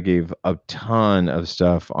know that I gave a ton of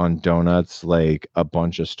stuff on Donuts, like a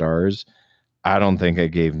bunch of stars. I don't think I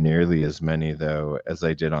gave nearly as many though as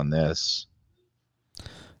I did on this.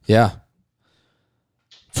 Yeah.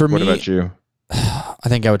 For me, what about you? I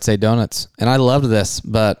think I would say Donuts. And I loved this,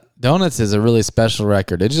 but Donuts is a really special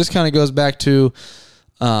record. It just kind of goes back to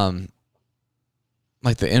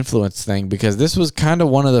like the influence thing, because this was kind of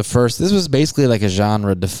one of the first, this was basically like a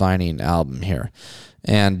genre defining album here.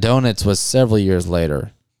 And Donuts was several years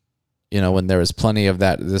later, when there was plenty of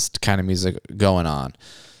this kind of music going on.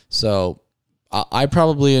 So I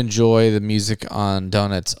probably enjoy the music on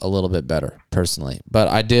Donuts a little bit better, personally. But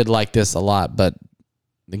I did like this a lot. But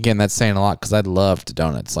again, that's saying a lot because I loved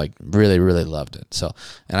Donuts, like really, really loved it. So,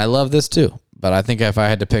 and I love this too. But I think if I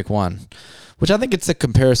had to pick one, which I think it's a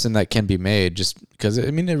comparison that can be made, just because it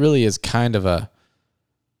really is kind of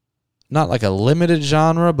not like a limited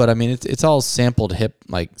genre, but I mean it's all sampled hip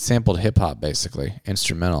hop, basically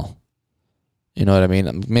instrumental. You know what I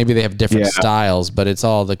mean? Maybe they have different styles, but it's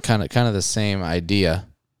all the kind of the same idea.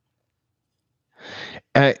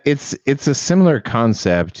 It's a similar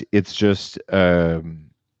concept. It's just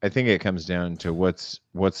I think it comes down to what's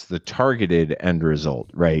the targeted end result,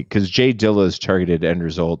 right? Because Jay Dilla's targeted end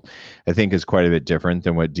result, I think, is quite a bit different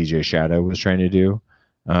than what DJ Shadow was trying to do,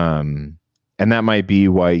 and that might be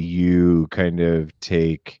why you kind of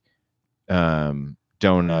take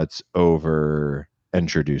Donuts over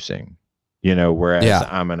Introducing. Whereas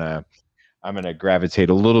I'm gonna gravitate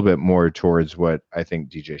a little bit more towards what I think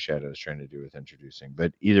DJ Shadow is trying to do with Introducing.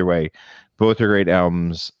 But either way, both are great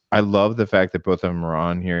albums. I love the fact that both of them are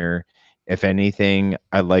on here. If anything,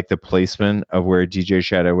 I like the placement of where DJ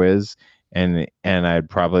Shadow is, and I'd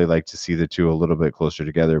probably like to see the two a little bit closer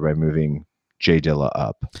together by moving Jay Dilla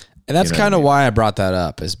up. And that's kind of why I brought that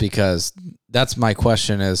up, is because that's my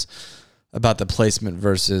question is about the placement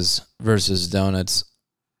versus Donuts.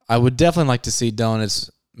 I would definitely like to see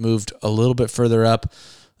Donuts moved a little bit further up.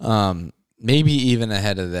 maybe even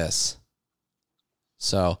ahead of this.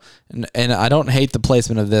 So, and I don't hate the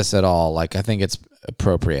placement of this at all. Like, I think it's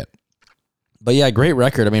appropriate. But yeah, great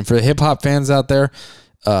record. I mean, for hip hop fans out there,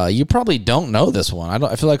 you probably don't know this one.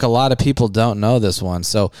 I feel like a lot of people don't know this one.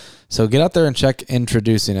 So get out there and check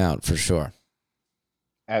Introducing Out for sure.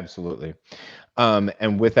 Absolutely.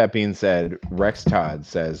 And with that being said, Rex Todd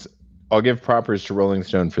says, I'll give propers to Rolling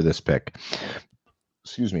Stone for this pick.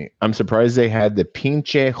 Excuse me. I'm surprised they had the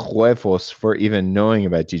pinche huevos for even knowing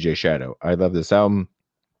about DJ Shadow. I love this album.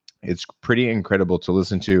 It's pretty incredible to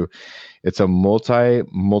listen to. It's a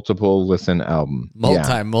multiple listen album.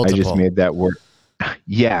 Multiple. I just made that word.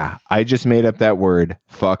 Yeah, I just made up that word.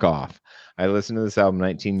 Fuck off. I listened to this album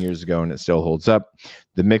 19 years ago and it still holds up.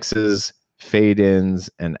 The mixes, fade-ins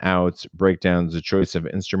and outs, breakdowns, the choice of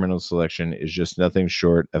instrumental selection is just nothing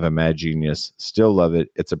short of a mad genius. Still love it.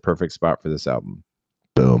 It's a perfect spot for this album.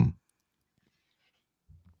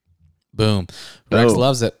 Boom. Rex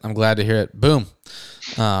loves it. I'm glad to hear it. Boom.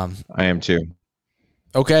 I am too.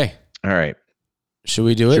 Okay. All right. Should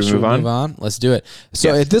we do it? Should we move on? Let's do it.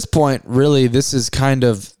 So At this point, really,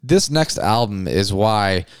 this next album is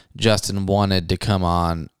why Justin wanted to come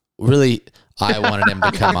on. Really, I wanted him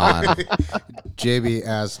to come on. JB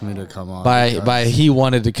asked me to come on. By he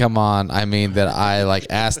wanted to come on, I mean that I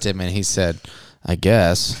asked him and he said, I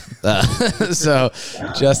guess. So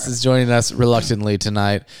Justin's joining us reluctantly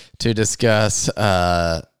tonight to discuss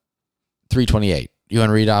 328. You want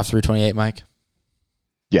to read off 328, Mike?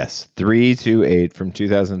 Yes. 328 from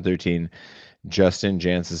 2013. Justin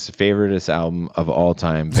Jantz's favoriteest album of all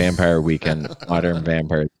time, Vampire Weekend, Modern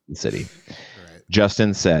Vampires of the City. Right.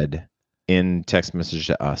 Justin said in text message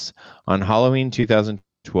to us, on Halloween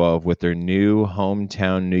 2012, with their new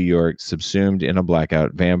hometown New York subsumed in a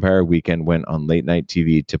blackout, Vampire Weekend went on late night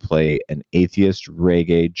TV to play an atheist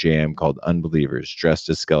reggae jam called Unbelievers, dressed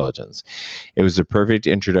as skeletons. It was a perfect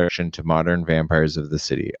introduction to Modern Vampires of the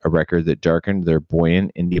City, a record that darkened their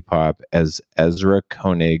buoyant indie pop as Ezra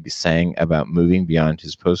Koenig sang about moving beyond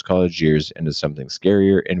his post-college years into something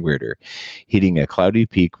scarier and weirder, hitting a cloudy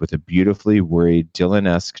peak with a beautifully worried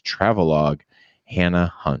Dylan-esque travelogue,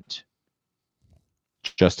 Hannah Hunt.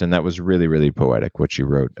 Justin, that was really, really poetic, what you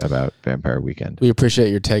wrote about Vampire Weekend. We appreciate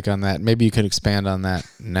your take on that. Maybe you could expand on that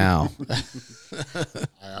now.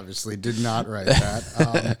 I obviously did not write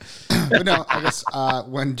that. But no, I guess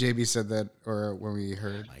when JB said that, or when we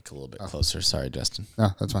heard... Mike, a little bit closer. Sorry, Justin. No,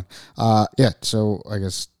 that's fine. Yeah, so I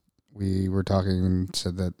guess we were talking and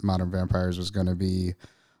said that Modern Vampires was going to be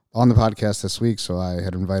on the podcast this week, so I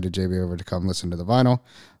had invited JB over to come listen to the vinyl.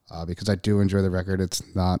 Because I do enjoy the record. It's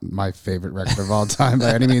not my favorite record of all time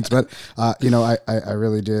by any means, but, I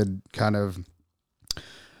really did kind of,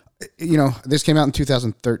 this came out in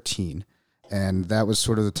 2013, and that was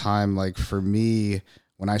sort of the time, for me,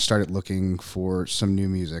 when I started looking for some new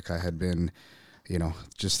music. I had been,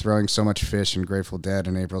 just throwing so much Fish and Grateful Dead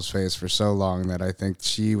in April's face for so long that I think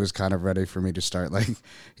she was kind of ready for me to start,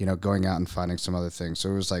 going out and finding some other things. So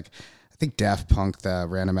it was I think Daft Punk, the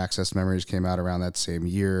Random Access Memories came out around that same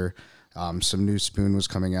year. Some new Spoon was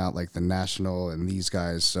coming out, like The National and these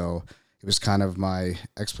guys. So it was kind of my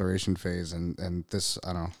exploration phase, and this,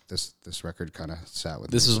 I don't know, this record kind of sat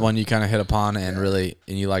with me. This is one you kind of hit upon and really,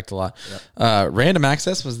 and you liked a lot. Yeah. Random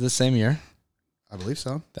Access was this same year? I believe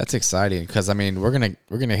so. That's exciting because we're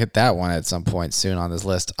gonna hit that one at some point soon on this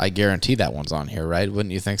list. I guarantee that one's on here, right?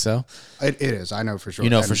 Wouldn't you think so? It is. I know for sure.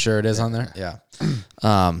 You know for sure it is on there. Yeah.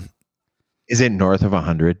 Is it north of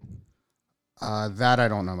 100? That I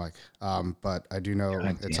don't know, Mike. But I do know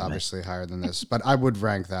it's obviously higher than this. But I would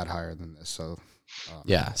rank that higher than this. So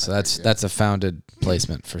so that's a founded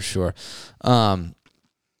placement for sure.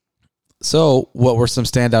 So what were some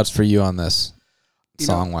standouts for you on this,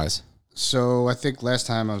 song wise? So I think last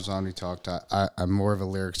time I was on, we talked. I'm more of a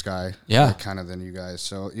lyrics guy, kind of than you guys.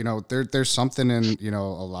 So there's something in a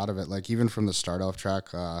lot of it, even from the start off track,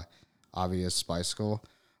 Obvious Bicycle.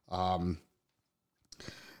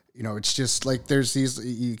 It's just there's these,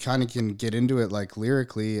 you kind of can get into it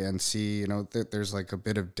lyrically and see that there's a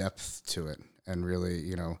bit of depth to it, and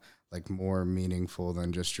really more meaningful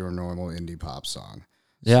than just your normal indie pop song.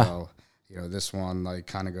 So this one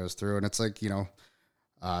kind of goes through, and it's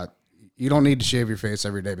you don't need to shave your face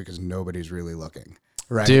every day because nobody's really looking,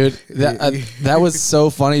 right? Dude, that was so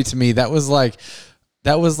funny to me. That was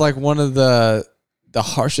one of the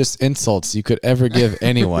harshest insults you could ever give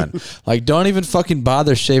anyone. Don't even fucking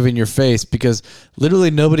bother shaving your face because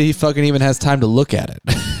literally nobody fucking even has time to look at it.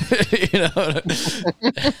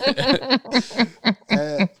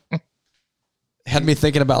 Had me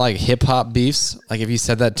thinking about hip hop beefs. If you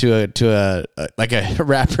said that to a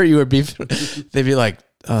rapper you were beefing, they'd be like,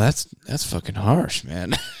 Oh, that's fucking harsh,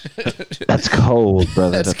 man. That's cold,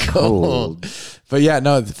 brother. That's cold. But yeah,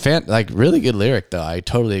 no, like really good lyric though. I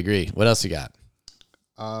totally agree. What else you got?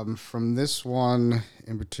 From this one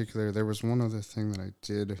in particular, there was one other thing that I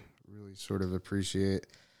did really sort of appreciate.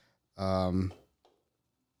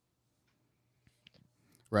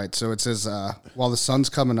 Right, so it says, while the sun's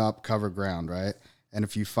coming up, cover ground, right? And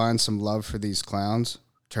if you find some love for these clowns,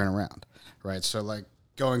 turn around, right? So, like,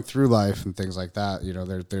 going through life and things like that, you know,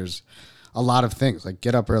 there's a lot of things. Like,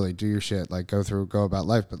 get up early, do your shit, like, go about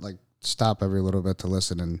life, but, like, stop every little bit to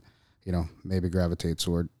listen and, you know, maybe gravitate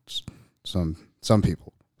towards some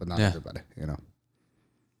people, but not everybody, you know?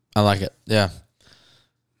 I like it, yeah.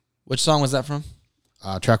 Which song was that from?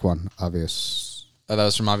 Track 1, Obvious. Oh, that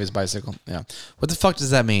was from Obvious Bicycle. Yeah. What the fuck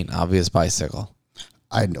does that mean, Obvious Bicycle?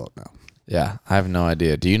 I don't know. Yeah, I have no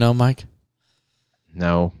idea. Do you know, Mike?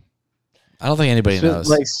 No. I don't think anybody knows.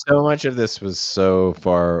 Like, so much of this was so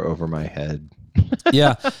far over my head.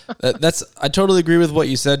 Yeah, I totally agree with what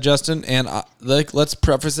you said, Justin. And let's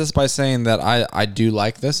preface this by saying that I do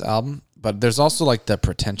like this album, but there's also like the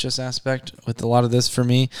pretentious aspect with a lot of this for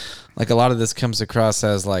me. Like a lot of this comes across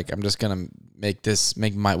as like I'm just gonna make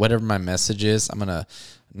my whatever my message is. I'm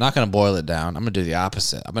not gonna boil it down. I'm gonna do the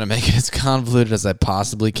opposite. I'm gonna make it as convoluted as I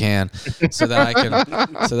possibly can, so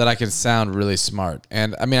that I can sound really smart.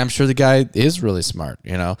 And I mean, I'm sure the guy is really smart,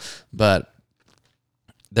 you know, but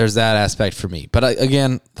there's that aspect for me. But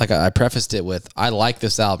again, like I prefaced it with, I like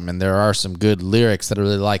this album, and there are some good lyrics that I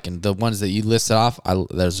really like, and the ones that you listed off,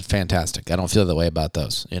 there's fantastic. I don't feel that way about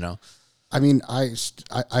those, you know. I mean, I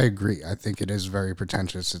agree. I think it is very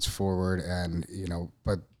pretentious. It's forward, and you know,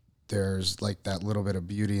 but there's like that little bit of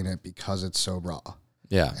beauty in it because it's so raw.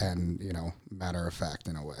 Yeah, and you know, matter of fact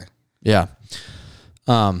in a way. Yeah.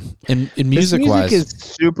 In music wise, is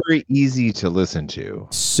super easy to listen to.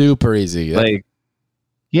 Super easy. Like,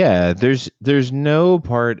 yeah, there's no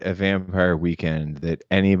part of Vampire Weekend that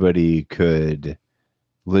anybody could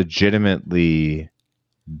legitimately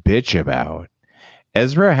bitch about.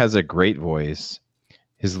 Ezra has a great voice.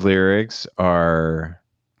 His lyrics are,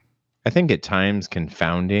 I think, at times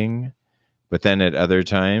confounding, but then at other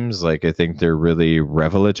times, like, I think they're really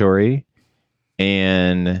revelatory,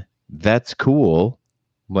 and that's cool.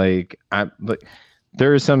 Like,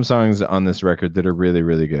 there are some songs on this record that are really,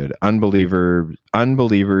 really good.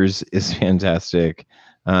 Unbelievers is fantastic.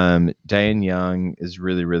 Diane Young is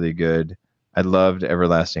really, really good. I loved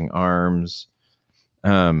Everlasting Arms.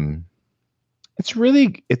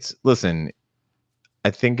 Listen, I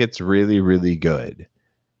think it's really, really good.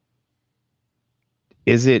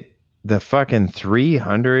 Is it the fucking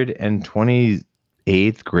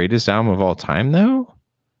 328th greatest album of all time, though?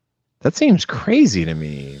 That seems crazy to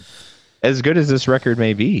me. As good as this record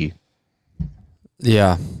may be.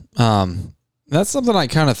 Yeah. That's something I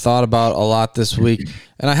kind of thought about a lot this week.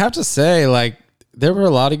 And I have to say, like, there were a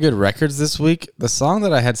lot of good records this week. The song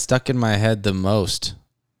that I had stuck in my head the most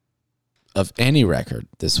of any record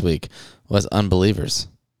this week was Unbelievers.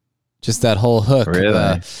 Just that whole hook.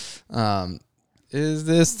 Really? Is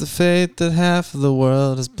this the fate that half of the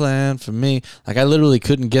world has planned for me? Like, I literally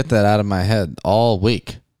couldn't get that out of my head all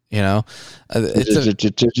week. You know, it's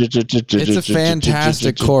a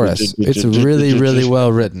fantastic chorus. It's really, really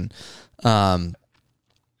well written. And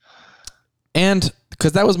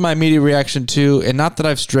because that was my immediate reaction too, and not that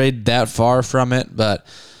I've strayed that far from it, but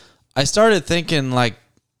I started thinking, like,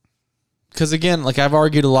 because again, like, I've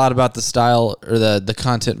argued a lot about the style or the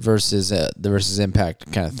content versus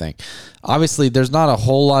impact kind of thing. Obviously, there's not a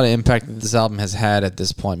whole lot of impact that this album has had at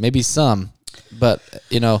this point. Maybe some, but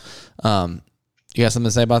you know, you got something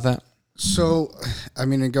to say about that? So, I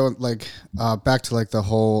mean, and going like back to like the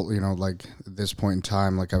whole, you know, like this point in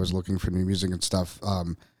time, like I was looking for new music and stuff.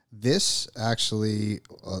 This actually,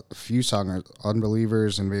 a few songs,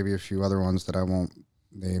 Unbelievers, and maybe a few other ones that I won't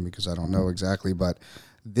name because I don't know exactly, but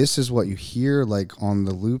this is what you hear like on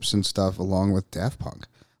the loops and stuff along with Daft Punk.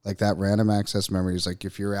 Like that Random Access Memories, like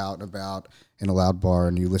if you're out and about in a loud bar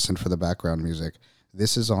and you listen for the background music,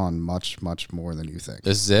 this is on much, much more than you think.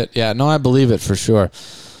 This is it? Yeah, no, I believe it for sure.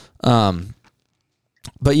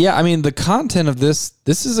 But yeah, I mean, the content of this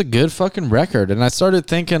is a good fucking record. And I started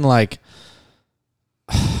thinking, like,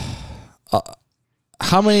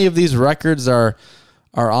 how many of these records are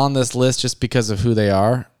on this list just because of who they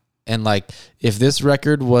are? And like, if this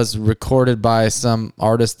record was recorded by some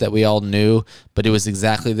artist that we all knew, but it was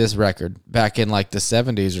exactly this record back in like the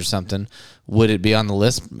 70s or something, would it be on the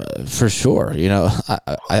list? For sure. You know,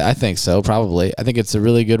 I think so, probably. I think it's a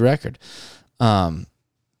really good record. And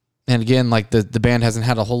again, like the band hasn't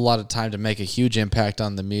had a whole lot of time to make a huge impact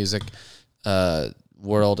on the music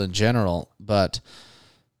world in general, but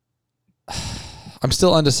I'm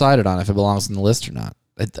still undecided on if it belongs in the list or not.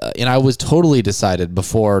 And I was totally decided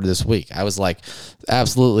before this week. I was like,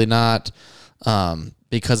 absolutely not,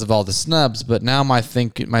 because of all the snubs. But now my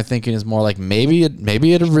thinking is more like maybe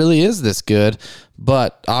it really is this good.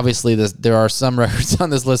 But obviously, there are some records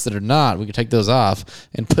on this list that are not. We can take those off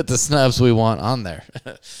and put the snubs we want on there.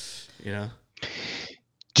 You know.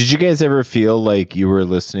 Did you guys ever feel like you were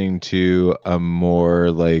listening to a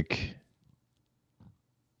more like?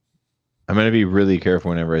 I'm going to be really careful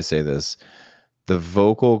whenever I say this. The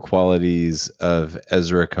vocal qualities of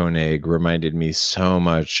Ezra Koenig reminded me so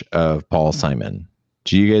much of Paul Simon.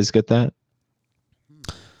 Do you guys get that?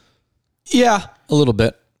 Yeah, a little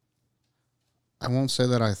bit. I won't say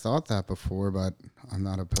that I thought that before, but I'm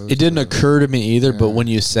not opposed. It didn't to occur to me either, but Yeah. when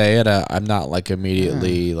you say it, I'm not like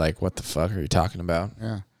immediately like, what the fuck are you talking about?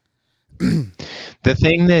 Yeah. The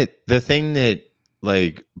thing that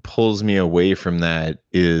like pulls me away from that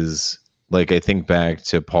is like I think back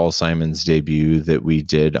to Paul Simon's debut that we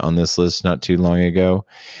did on this list not too long ago,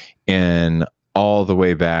 and all the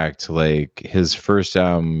way back to like his first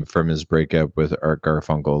album from his breakup with Art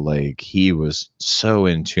Garfunkel. Like he was so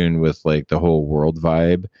in tune with like the whole world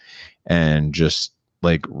vibe and just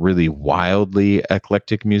like really wildly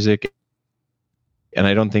eclectic music. And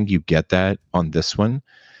I don't think you get that on this one,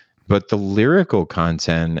 but the lyrical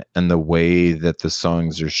content and the way that the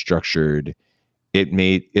songs are structured, it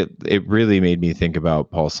really made me think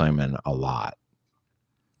about Paul Simon a lot.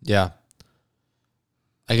 Yeah.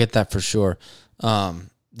 I get that for sure.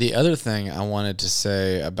 The other thing I wanted to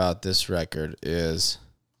say about this record is,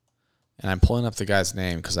 and I'm pulling up the guy's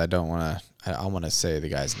name because I want to say the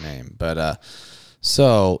guy's name, but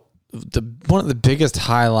so one of the biggest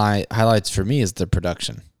highlights for me is the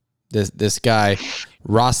production. This guy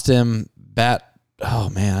Rostam oh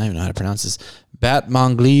man, I don't even know how to pronounce this.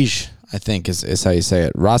 Batmanglij, I think is how you say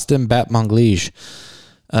it. Rostam Batmanglij.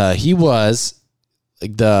 He was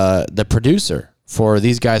the producer for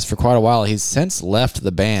these guys for quite a while. He's since left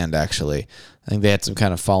the band, actually. I think they had some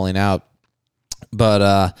kind of falling out.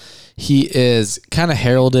 But he is kind of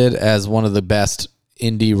heralded as one of the best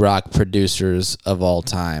indie rock producers of all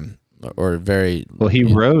time. Or very... Well, he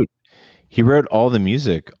wrote all the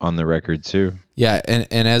music on the record, too. Yeah,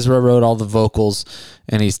 and Ezra wrote all the vocals,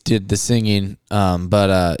 and he did the singing.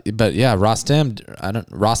 But yeah, Rostam, I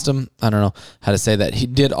don't know how to say that. He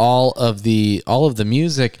did all of the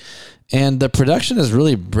music. And the production is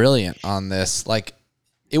really brilliant on this. Like,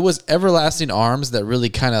 it was Everlasting Arms that really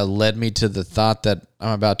kind of led me to the thought that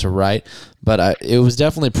I'm about to write. But it was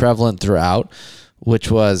definitely prevalent throughout,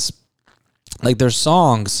 which was, like, their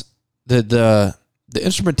songs, the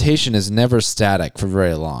instrumentation is never static for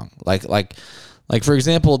very long. Like for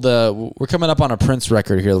example, we're coming up on a Prince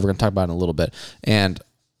record here that we're going to talk about in a little bit. And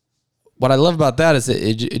what I love about that is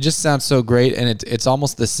it just sounds so great, and it's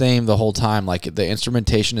almost the same the whole time. Like the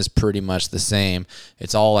instrumentation is pretty much the same.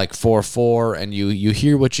 It's all like 4/4, and you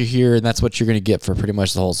hear what you hear, and that's what you're going to get for pretty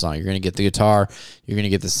much the whole song. You're going to get the guitar, you're going to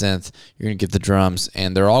get the synth, you're going to get the drums,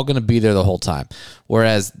 and they're all going to be there the whole time.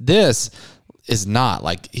 Whereas this is not.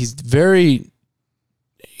 Like he's very,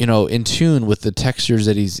 in tune with the textures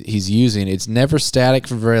that he's using. It's never static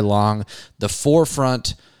for very long. The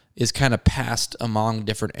forefront is kind of passed among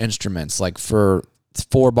different instruments. Like for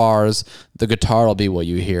 4 bars, the guitar will be what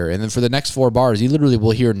you hear. And then for the next 4 bars, you literally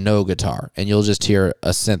will hear no guitar and you'll just hear a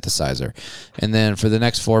synthesizer. And then for the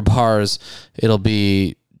next 4 bars, it'll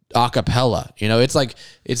be a cappella.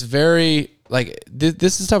 It's very like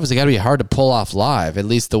this stuff is got to be hard to pull off live, at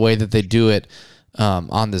least the way that they do it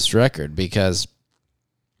on this record, because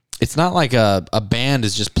it's not like a band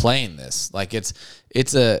is just playing this. Like it's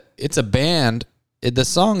a band. The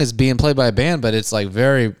song is being played by a band, but it's like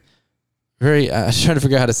very, very. I'm trying to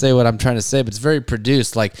figure out how to say what I'm trying to say, but it's very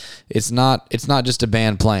produced. Like it's not just a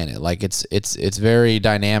band playing it. Like it's very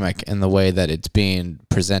dynamic in the way that it's being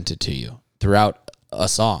presented to you throughout a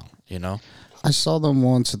song. I saw them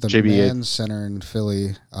once at the JB, Mann Center in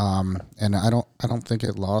Philly, and I don't think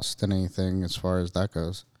it lost anything as far as that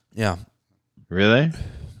goes. Yeah. Really?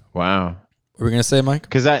 Wow. What were we gonna say, Mike?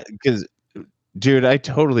 Because dude, I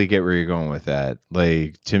totally get where you're going with that.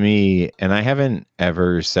 Like to me, and I haven't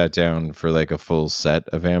ever sat down for like a full set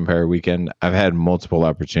of Vampire Weekend. I've had multiple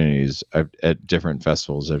opportunities at different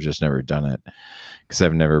festivals. I've just never done it because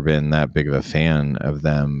I've never been that big of a fan of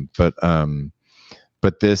them.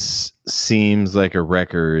 But this seems like a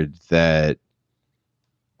record that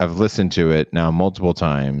I've listened to it now multiple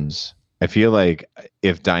times. I feel like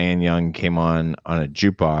if Diane Young came on a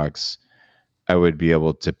jukebox, I would be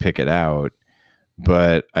able to pick it out.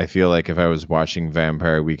 But I feel like if I was watching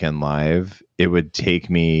Vampire Weekend live, it would take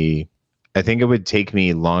me I think it would take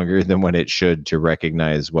me longer than what it should to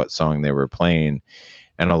recognize what song they were playing.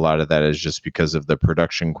 And a lot of that is just because of the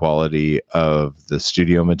production quality of the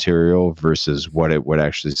studio material versus what it would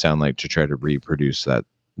actually sound like to try to reproduce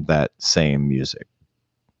that same music.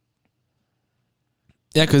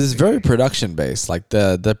 Yeah, because it's very production based. Like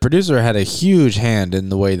the producer had a huge hand in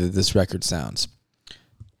the way that this record sounds.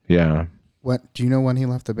 Yeah. What do you know when he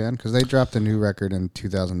left the band? Because they dropped a new record in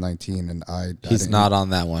 2019, and He's not on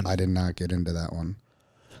that one. I did not get into that one.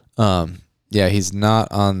 Yeah, he's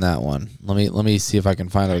not on that one. Let me see if I can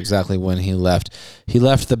find out exactly when he left. He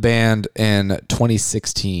left the band in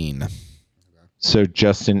 2016. So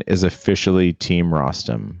Justin is officially Team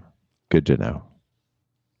Rostam. Good to know.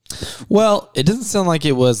 Well, it doesn't sound like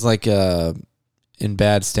it was like in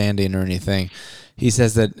bad standing or anything. He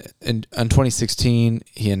says that in 2016,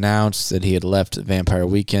 he announced that he had left Vampire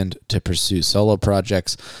Weekend to pursue solo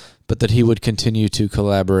projects, but that he would continue to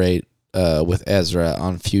collaborate with Ezra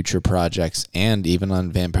on future projects and even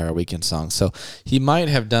on Vampire Weekend songs. So he might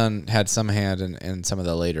have had some hand in some of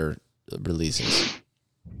the later releases.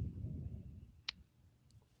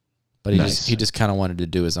 But he just kind of wanted to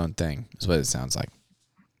do his own thing, is what it sounds like.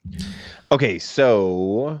 Okay,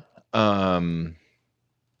 so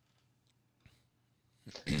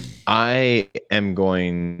I am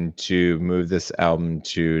going to move this album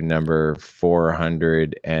to number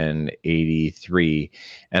 483,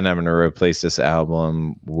 and I'm going to replace this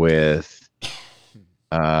album with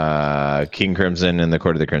King Crimson and the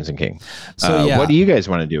Court of the Crimson King. So, yeah. What do you guys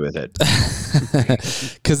want to do with it?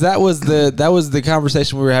 Because that was the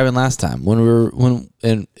conversation we were having last time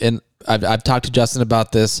and I've talked to Justin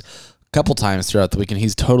about this a couple times throughout the week, and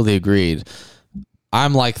he's totally agreed.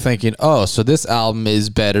 I'm like thinking, oh, so this album is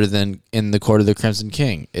better than In the Court of the Crimson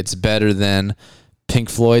King. It's better than Pink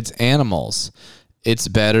Floyd's Animals. It's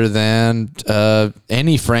better than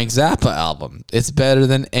any Frank Zappa album. It's better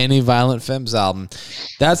than any Violent Femmes album.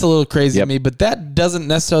 That's a little crazy to me, but that doesn't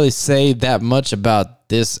necessarily say that much about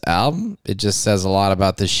this album. It just says a lot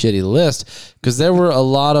about this shitty list, because there were a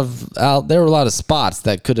lot of spots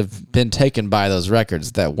that could have been taken by those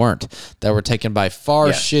records that weren't. That were taken by far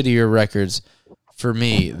shittier records for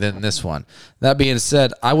me than this one. That being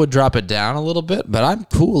said, I would drop it down a little bit, but I'm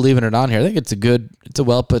cool leaving it on here. I think it's a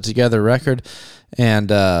well put together record,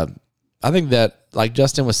 and I think that, like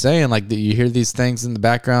Justin was saying, like you hear these things in the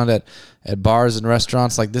background at bars and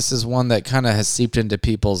restaurants. Like this is one that kind of has seeped into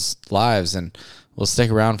people's lives and will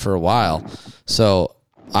stick around for a while. So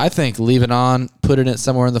I think leave it on, put it in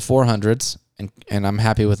somewhere in the 400s, and I'm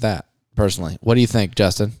happy with that personally. What do you think,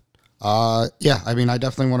 Justin? Yeah, I mean, I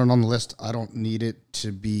definitely want it on the list. I don't need it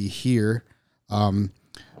to be here.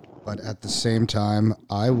 But at the same time,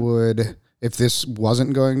 I would, if this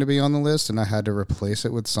wasn't going to be on the list and I had to replace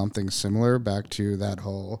it with something similar, back to that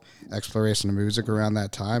whole exploration of music around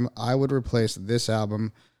that time, I would replace this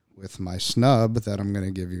album with my snub that I'm going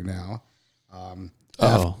to give you now.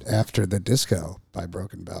 After the Disco by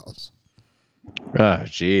Broken Bells. Oh,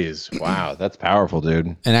 geez. Wow. That's powerful,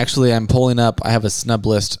 dude. And actually, I'm pulling up. I have a snub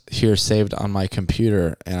list here saved on my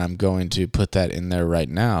computer, and I'm going to put that in there right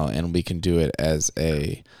now, and we can do it as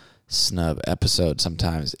a snub episode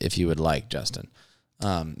sometimes if you would like, Justin.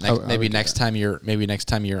 Maybe next time you're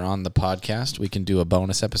on the podcast, we can do a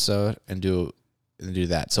bonus episode and do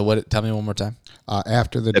that. So what? Tell me one more time.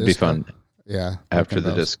 After the That'd Disco. be fun. Yeah. After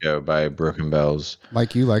the Disco by Broken Bells.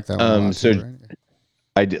 Mike, you like that one a lot so too,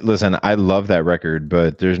 right? Listen, I love that record,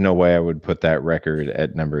 but there's no way I would put that record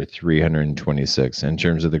at number 326 in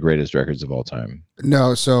terms of the greatest records of all time.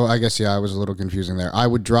 No, so I guess, I was a little confusing there. I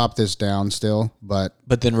would drop this down still, but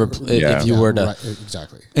then if you were to... Right,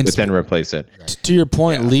 exactly. But then replace it. To your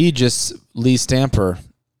point, Lee Stamper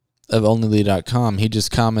of OnlyLee.com, he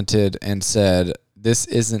just commented and said, this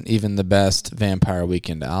isn't even the best Vampire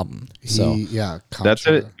Weekend album. Contra, that's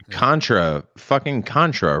it. Contra. Fucking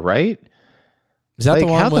Contra, right? Is that the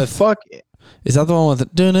one with... fuck? Is that the one with...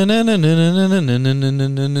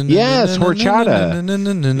 Yes,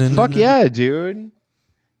 Horchata. Fuck yeah, dude.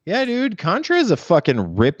 Yeah, dude. Contra is a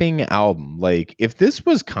fucking ripping album. Like, if this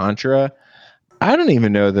was Contra, I don't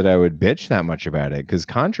even know that I would bitch that much about it, because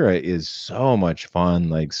Contra is so much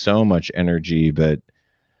fun, like so much energy, but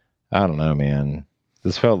I don't know, man.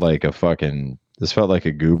 This felt like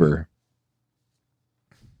a goober.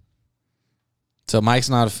 So Mike's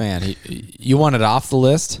not a fan. You want it off the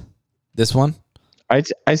list? This one? I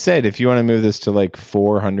said if you want to move this to like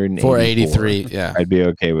 483, yeah, I'd be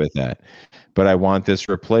okay with that. But I want this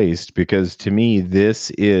replaced, because to me, this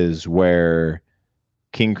is where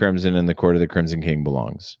King Crimson and the Court of the Crimson King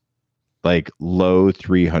belongs. Like low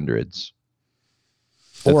 300s.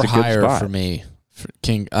 Or higher for me. for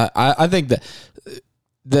King. I think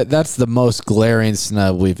that's the most glaring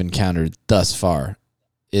snub we've encountered thus far.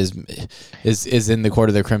 Is in the Court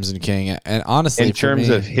of the Crimson King, and honestly, in terms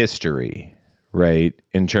me, of history, right?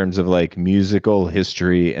 In terms of like musical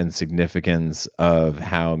history and significance of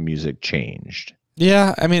how music changed.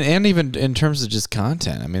 yeah, I mean, and even in terms of just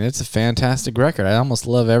content, I mean, it's a fantastic record. I almost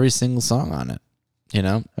love every single song on it. You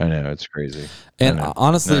know, I know, it's crazy. and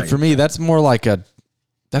honestly, for me, that's more like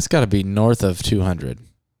that's got to be north of 200,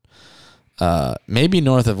 maybe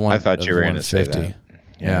north of one. I thought you were going to say that.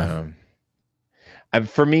 Yeah.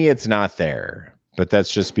 For me, it's not there, but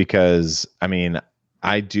that's just because, I mean,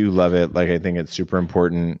 I do love it. Like, I think it's super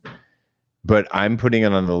important, but I'm putting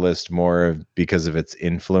it on the list more because of its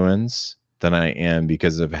influence than I am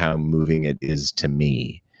because of how moving it is to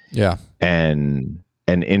me. Yeah. And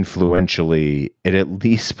influentially, it at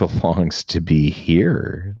least belongs to be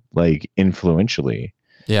here, like influentially.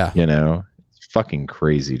 Yeah. You know, it's fucking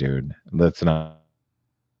crazy, dude. Let's stop.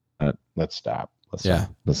 Let's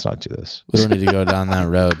not do this. We don't need to go down that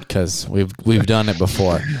road because we've done it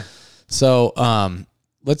before. So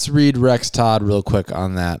let's read Rex Todd real quick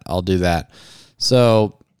on that. I'll do that.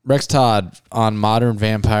 So Rex Todd on Modern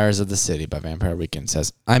Vampires of the City by Vampire Weekend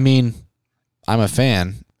says, I mean, I'm a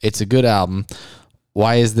fan. It's a good album.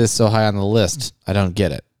 Why is this so high on the list? I don't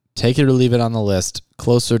get it. Take it or leave it on the list.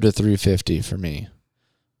 Closer to 350 for me,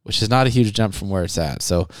 which is not a huge jump from where it's at.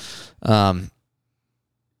 So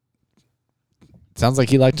sounds like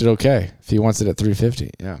he liked it okay if he wants it at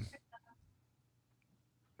 350. Yeah.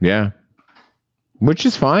 Yeah. Which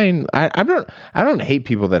is fine. I don't hate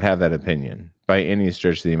people that have that opinion by any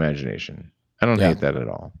stretch of the imagination. I don't hate that at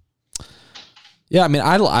all. Yeah, I mean,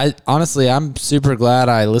 I honestly, I'm super glad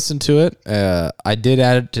I listened to it. I did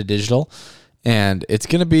add it to digital, and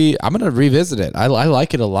I'm gonna revisit it. I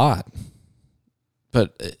like it a lot.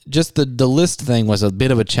 But just the list thing was a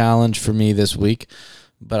bit of a challenge for me this week.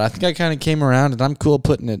 But I think I kind of came around, and I'm cool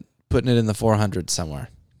putting it in the 400 somewhere.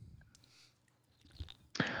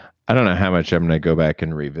 I don't know how much I'm going to go back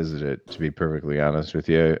and revisit it, to be perfectly honest with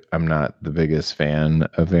you. I'm not the biggest fan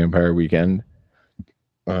of Vampire Weekend.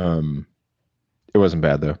 It wasn't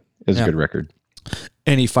bad, though. It was a good record.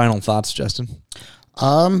 Any final thoughts, Justin?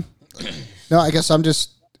 No, I guess I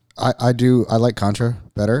like Contra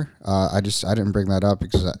better. I didn't bring that up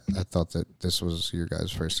because I thought that this was your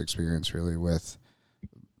guys' first experience really with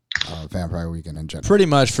Vampire Weekend in general. Pretty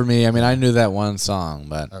much for me. I mean, I knew that one song,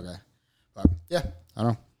 but Okay. Yeah, I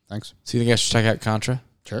don't know. Thanks. so you think I should check out Contra?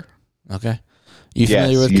 Sure. Okay. You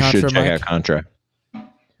familiar with you Contra, should check Mike? out Contra.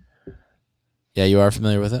 Yeah, you are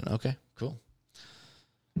familiar with it? Okay, cool.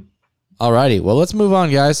 Alrighty, well, let's move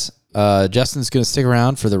on, guys. Justin's going to stick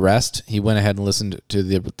around for the rest. He went ahead and listened to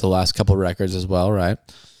the last couple records as well, right?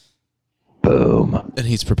 Boom. And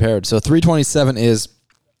he's prepared. So 327 is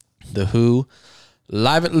The Who,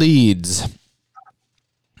 Live at Leeds,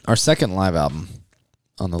 our second live album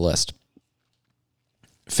on the list.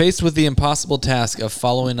 Faced with the impossible task of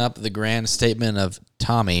following up the grand statement of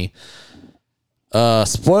Tommy,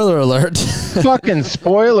 spoiler alert. Fucking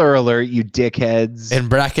spoiler alert, you dickheads. In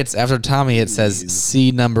brackets after Tommy, it says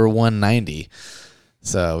C number 190.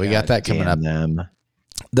 So we got that coming up. Them.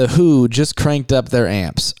 The Who just cranked up their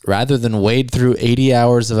amps. Rather than wade through 80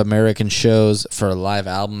 hours of American shows for a live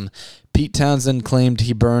album, Pete Townsend claimed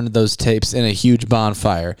he burned those tapes in a huge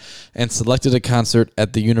bonfire and selected a concert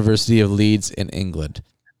at the University of Leeds in England.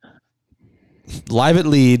 Live at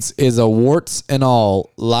Leeds is a warts and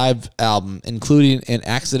all live album, including an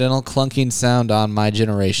accidental clunking sound on My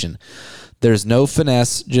Generation. There's no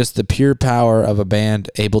finesse, just the pure power of a band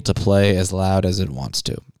able to play as loud as it wants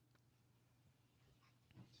to.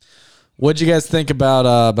 What'd you guys think about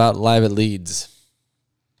Live at Leeds?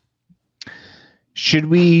 Should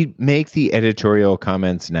we make the editorial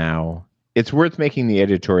comments now? It's worth making the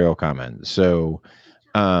editorial comments. So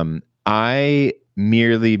I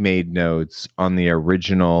merely made notes on the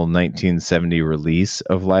original 1970 release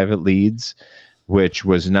of Live at Leeds, which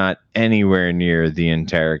was not anywhere near the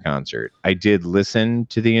entire concert. I did listen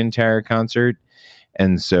to the entire concert,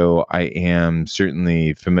 and so I am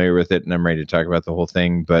certainly familiar with it, and I'm ready to talk about the whole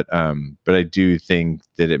thing. But I do think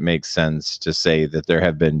that it makes sense to say that there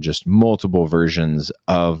have been just multiple versions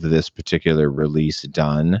of this particular release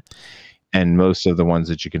done. And most of the ones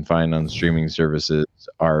that you can find on streaming services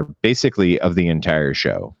are basically of the entire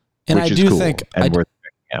show. And which I is do cool think, and worth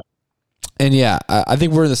checking out. and yeah, I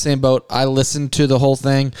think we're in the same boat. I listened to the whole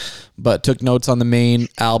thing, but took notes on the main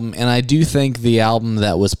album. And I do think the album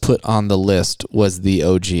that was put on the list was the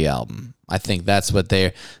OG album. I think that's what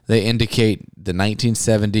they indicate, the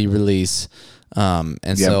 1970 release.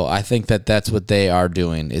 So I think that that's what they are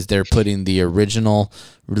doing is they're putting the original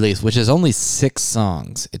release, which is only 6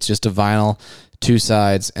 songs. It's just a vinyl, 2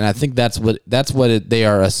 sides, and I think that's what they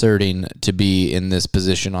are asserting to be in this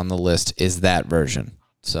position on the list is that version.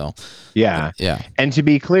 So yeah. And to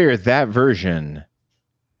be clear, that version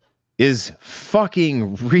is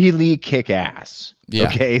fucking really kick ass. Yeah.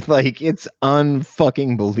 Okay, like it's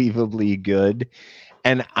unfucking believably good,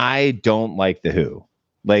 and I don't like the Who.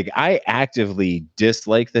 Like I actively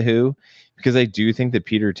dislike the Who because I do think that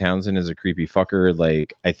Peter Townsend is a creepy fucker.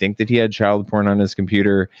 Like I think that he had child porn on his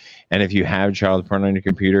computer, and if you have child porn on your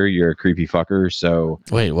computer, you're a creepy fucker. So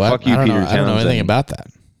wait, what? Fuck you, Peter Townsend. I don't know anything about that.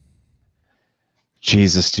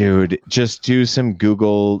 Jesus, dude, just do some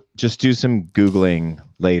Googling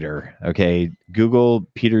later. Okay. Google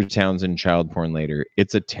Peter Townsend child porn later.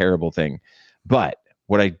 It's a terrible thing. But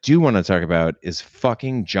what I do want to talk about is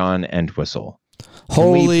fucking John Entwistle.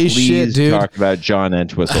 Holy shit, dude. Talk about John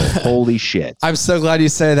Entwistle. Holy shit. I'm so glad you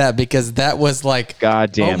say that because that was like,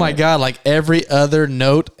 God damn oh my God, like every other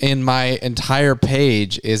note in my entire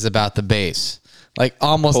page is about the bass. Like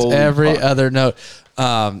almost Holy every fuck. other note.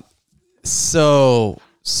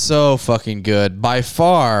 So fucking good. By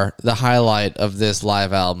far the highlight of this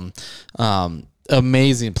live album.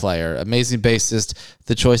 Amazing player, amazing bassist.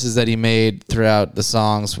 The choices that he made throughout the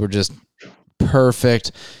songs were just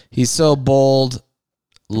perfect. He's so bold.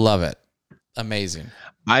 Love it. Amazing.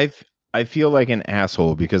 I feel like an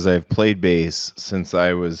asshole because I've played bass since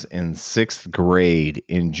I was in 6th grade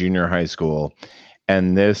in junior high school.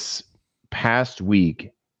 And this past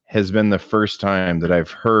week has been the first time that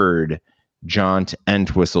I've heard John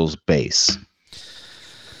Entwistle's bass.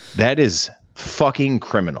 That is fucking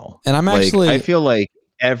criminal. And I'm like, actually, I feel like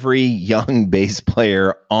every young bass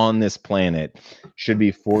player on this planet should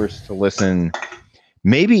be forced to listen,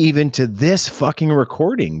 maybe even to this fucking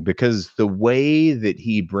recording, because the way that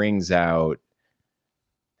he brings out,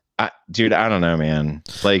 dude, I don't know, man.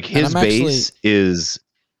 Like his bass is,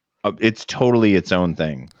 it's totally its own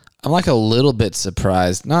thing. I'm like a little bit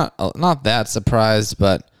surprised, not that surprised,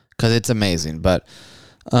 but because it's amazing. But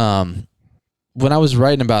when I was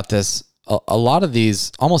writing about this, a lot of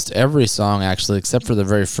these, almost every song actually, except for the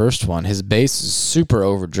very first one, his bass is super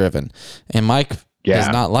overdriven, and Mike does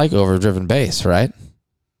not like overdriven bass, right?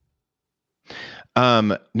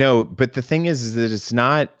 No, but the thing is that it's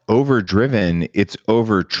not overdriven; it's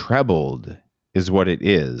over trebled, is what it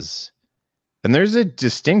is. And there's a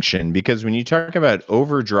distinction because when you talk about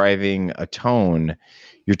overdriving a tone,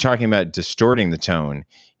 you're talking about distorting the tone.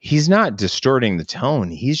 He's not distorting the tone.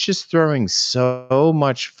 He's just throwing so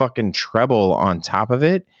much fucking treble on top of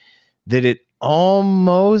it that it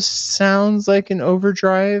almost sounds like an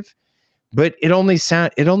overdrive, but it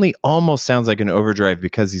only almost sounds like an overdrive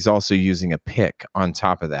because he's also using a pick on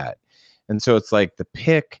top of that. And so it's like the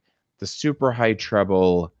pick, the super high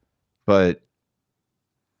treble, but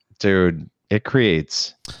dude, it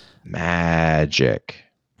creates magic.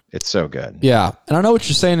 It's so good. Yeah, and I know what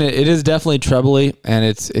you're saying. It is definitely trebly, and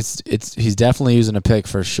it's he's definitely using a pick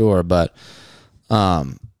for sure. But I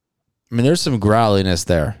mean, there's some growliness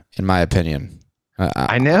there, in my opinion.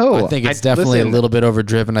 I know. I think it's definitely a little bit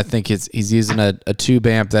overdriven. I think he's using a tube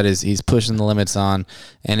amp that he's pushing the limits on,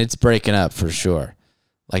 and it's breaking up for sure.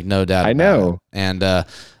 Like no doubt. I know. And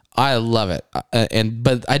I love it.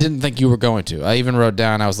 But I didn't think you were going to. I even wrote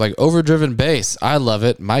down, I was like, overdriven bass. I love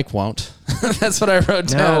it. Mike won't. That's what I wrote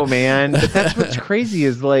down. No, man. But that's what's crazy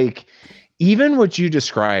is like, even what you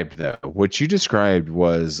described, though, what you described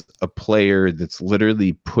was a player that's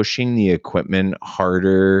literally pushing the equipment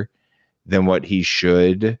harder than what he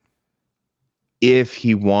should if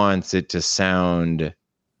he wants it to sound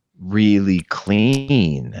really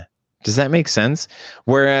clean. Does that make sense?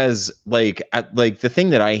 Whereas like the thing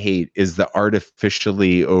that I hate is the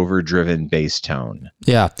artificially overdriven bass tone.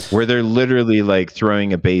 Yeah. Where they're literally like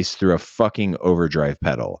throwing a bass through a fucking overdrive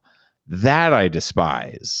pedal. That I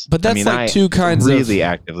despise. But that's two kinds of... really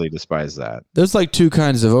actively despise that. There's like two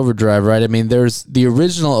kinds of overdrive, right? I mean, there's the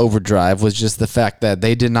original overdrive was just the fact that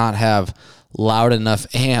they did not have loud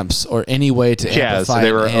enough amps or any way to amplify so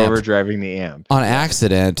they were an amp overdriving the amp. on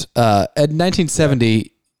accident. In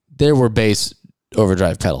 1970, there were bass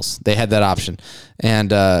overdrive pedals. They had that option. And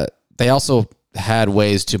they also had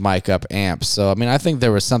ways to mic up amps. So, I mean, I think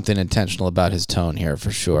there was something intentional about his tone here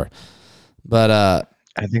for sure. But...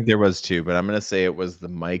 I think there was too, but I'm going to say it was the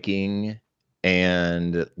miking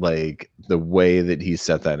and like the way that he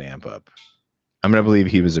set that amp up. I'm going to believe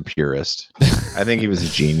he was a purist. I think he was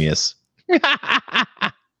a genius.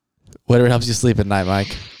 Whatever helps you sleep at night,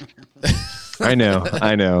 Mike. I know.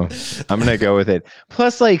 I'm gonna go with it.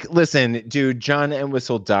 Plus, like, listen, dude, John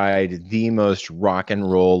Entwistle died the most rock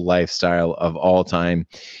and roll lifestyle of all time.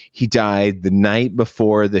 He died the night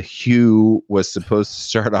before the Who was supposed to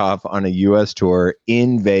start off on a U.S. tour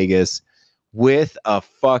in Vegas with a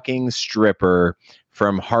fucking stripper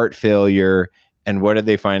from heart failure. And what did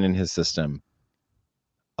they find in his system?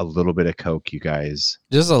 A little bit of coke, you guys.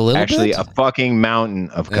 Just a little Actually, bit? a fucking mountain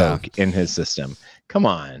of coke in his system. Come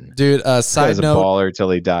on, Dude, side note, a baller till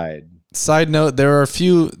he died. Side note, there are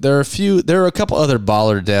a couple other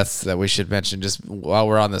baller deaths that we should mention just while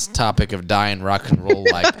we're on this topic of dying rock and roll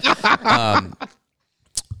like.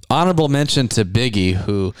 Honorable mention to Biggie,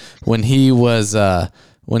 who when he was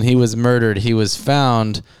murdered, he was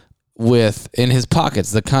found with, in his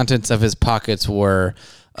pockets, the contents of his pockets were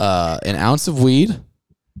an ounce of weed,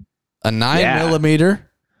 a 9mm,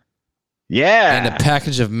 and a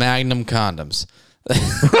package of Magnum condoms.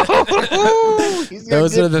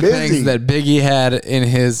 Those are the things that Biggie had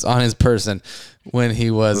on his person when he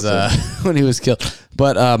was killed.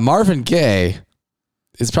 But Marvin Gaye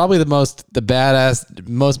is probably the most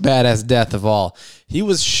badass death of all. He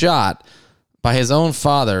was shot by his own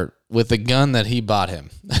father with the gun that he bought him,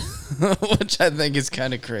 which I think is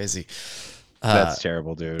kind of crazy. That's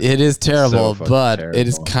terrible, dude. It is terrible, So but terrible. it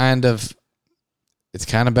is kind of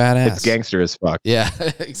badass. It's gangster as fuck. Yeah,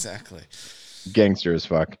 exactly. Gangster as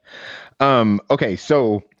fuck. Okay,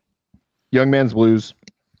 so Young Man's Blues,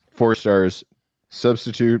 4 stars.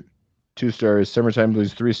 Substitute, 2 stars. Summertime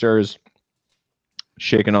Blues, 3 stars.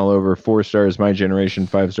 Shaken All Over, 4 stars. My Generation,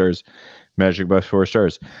 5 stars. Magic Bus, 4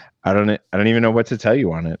 stars. I don't even know what to tell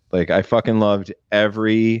you on it. Like, I fucking loved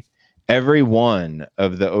every one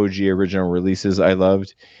of the OG original releases. I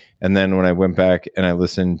loved, and then when I went back and I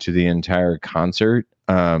listened to the entire concert,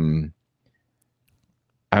 I'm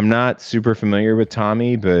not super familiar with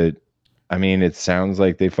Tommy, but I mean, it sounds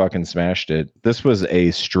like they fucking smashed it. This was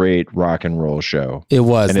a straight rock and roll show. It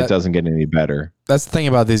was, and it doesn't get any better. That's the thing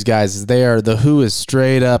about these guys is the Who is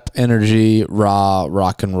straight up energy, raw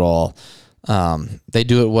rock and roll. They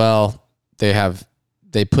do it well.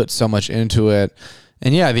 They put so much into it.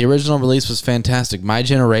 And yeah, the original release was fantastic. My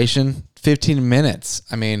Generation, 15 minutes.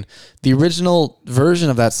 I mean, the original version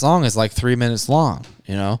of that song is like 3 minutes long,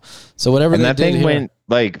 you know? So whatever and they that did thing here, went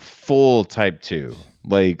like full type 2.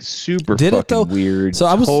 Like super Did it, fucking though? weird. So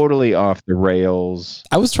I was totally off the rails.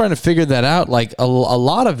 I was trying to figure that out. Like a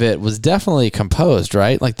lot of it was definitely composed,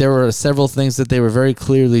 right? Like there were several things that they were very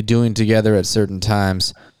clearly doing together at certain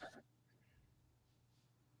times.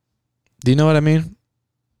 Do you know what I mean?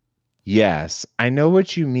 Yes, I know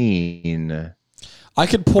what you mean. I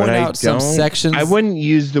could point out some sections. I wouldn't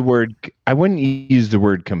use the word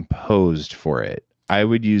composed for it. I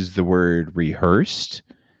would use the word rehearsed,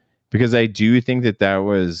 because I do think that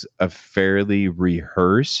was a fairly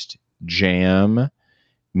rehearsed jam,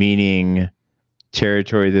 meaning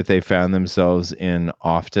territory that they found themselves in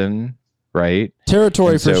often, right?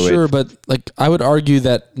 Territory And for so sure, but like I would argue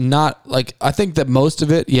that not like I think that most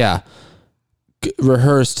of it, yeah,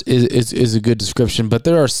 rehearsed is a good description, but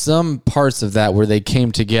there are some parts of that where they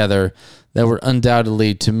came together that were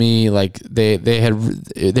undoubtedly, to me, like they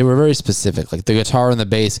were very specific. Like the guitar and the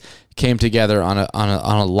bass came together on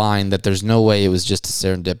a line that there's no way it was just a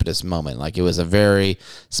serendipitous moment. Like it was a very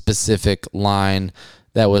specific line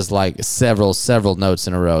that was like several notes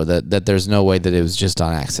in a row that there's no way that it was just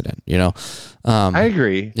on accident, you know? I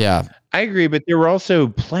agree. Yeah. I agree, but there were also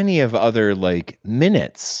plenty of other like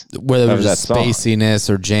minutes where there was that spaciness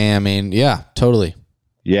or jamming. Yeah, totally.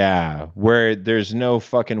 Yeah, where there's no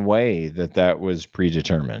fucking way that was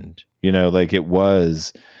predetermined. You know, like it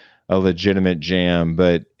was a legitimate jam,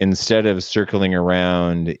 but instead of circling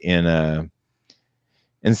around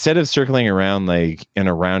like in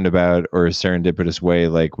a roundabout or a serendipitous way,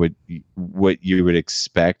 like what you would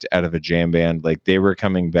expect out of a jam band, like they were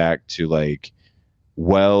coming back to like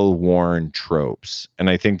well-worn tropes. And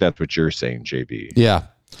I think that's what you're saying, JB. Yeah.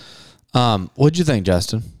 What'd you think,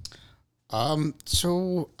 Justin?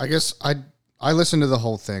 So I guess I listened to the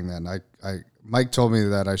whole thing then. Mike told me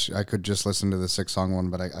that I could just listen to the 6-song one,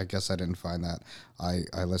 but I guess I didn't find that.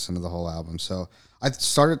 I listened to the whole album. So I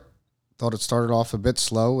thought it started off a bit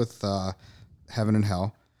slow with Heaven and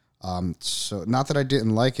Hell. So not that I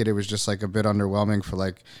didn't like it, it was just like a bit underwhelming for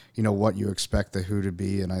like, you know, what you expect the Who to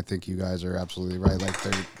be. And I think you guys are absolutely right. Like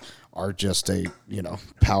they are just a, you know,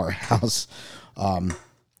 powerhouse,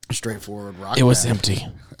 straightforward rock. It was band. empty.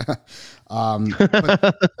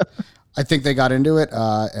 But I think they got into it,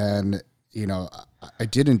 and you know, I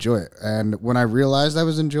did enjoy it. And when I realized I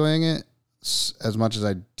was enjoying it as much as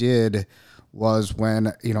I did, was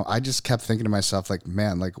when, I just kept thinking to myself, like,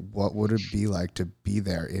 man, like, what would it be like to be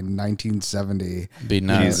there in 1970? Be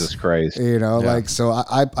nice. Jesus Christ. Like, so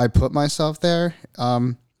I put myself there,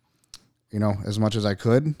 as much as I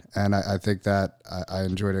could. And I think that I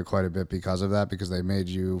enjoyed it quite a bit because of that, because they made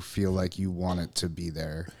you feel like you wanted to be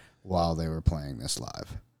there while they were playing this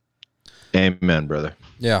live. Amen, brother.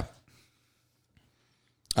 Yeah.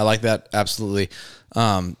 I like that. Absolutely.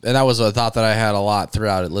 And that was a thought that I had a lot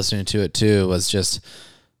throughout it, listening to it too, was just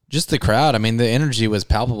the crowd. I mean, the energy was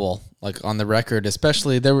palpable, like on the record,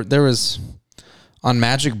 especially there was on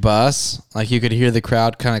Magic Bus, like you could hear the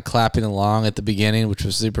crowd kind of clapping along at the beginning, which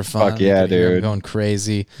was super fun. Fuck yeah, You could hear them dude. going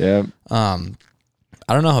crazy. Yeah. I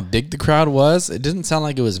don't know how big the crowd was. It didn't sound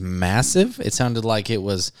like it was massive. It sounded like it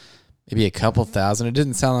was maybe a couple thousand. It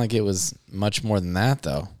didn't sound like it was much more than that,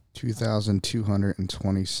 though.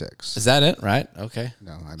 2,226. Is that it? Right? Okay.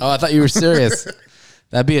 No, I thought you were serious.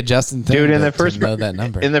 That'd be a Justin thing, Dude, in the to first know that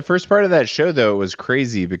number. in the first part of that show, though, it was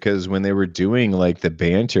crazy because when they were doing like the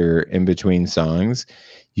banter in between songs,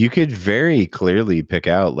 you could very clearly pick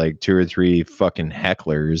out like 2 or 3 fucking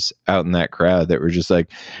hecklers out in that crowd that were just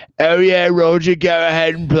like, "Oh yeah, Roger, go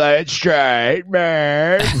ahead and play it straight,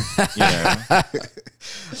 man."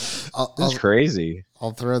 It's crazy.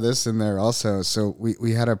 I'll throw this in there also. So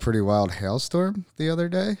we had a pretty wild hailstorm the other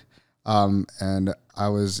day. And I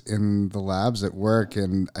was in the labs at work,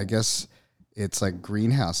 and I guess it's like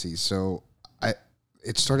greenhousey. So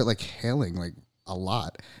it started like hailing like a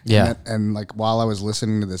lot. Yeah. And like while I was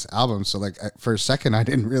listening to this album, so like for a second I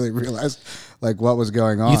didn't really realize like what was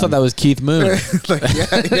going on. You thought that was Keith Moon. like, yeah.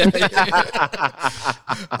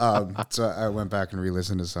 So I went back and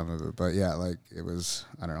re-listened to some of it, but yeah, like it was,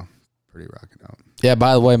 I don't know, pretty rocking out. Yeah,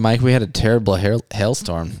 by the way, Mike, we had a terrible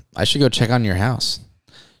hailstorm. I should go check on your house.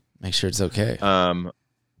 Make sure it's okay.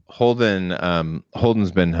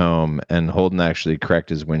 Holden's been home, and Holden actually cracked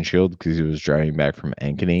his windshield because he was driving back from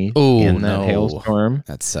Ankeny Oh, in that no. hailstorm.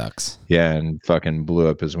 That sucks. Yeah, and fucking blew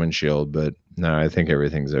up his windshield. But no, I think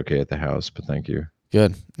everything's okay at the house. But thank you.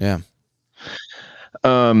 Good. Yeah.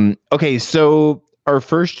 Okay, so our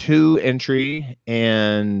first Who entry,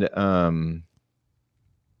 and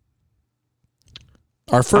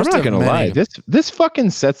Our first I'm not of gonna many. lie, this fucking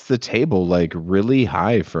sets the table like really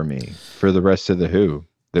high for me for the rest of the Who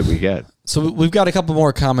that we get. So we've got a couple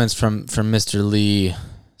more comments from Mr. Lee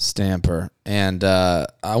Stamper, and I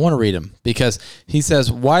want to read them because he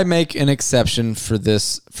says, "Why make an exception for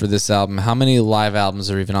this album? How many live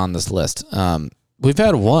albums are even on this list?" We've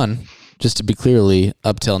had one, just to be clear, Lee,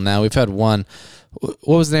 up till now. We've had one. What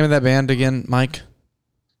was the name of that band again, Mike?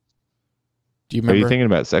 Do you Are remember? you thinking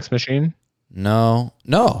about Sex Machine? No.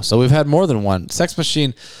 So we've had more than one. Sex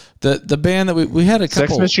Machine, the band that we had a couple.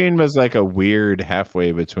 Sex Machine was like a weird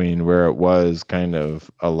halfway between where it was kind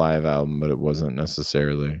of a live album, but it wasn't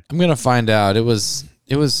necessarily. I'm gonna find out. It was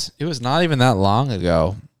not even that long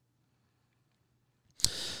ago.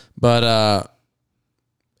 But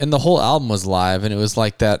and the whole album was live, and it was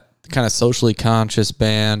like that kind of socially conscious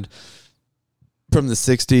band from the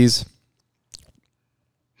 60s.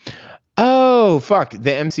 Oh fuck, the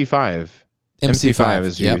MC5. MC5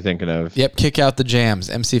 is who you're thinking of. Yep, Kick Out the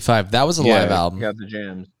Jams, MC5. That was a live album. Got the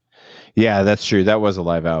jams. Yeah, that's true. That was a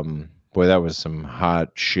live album. Boy, that was some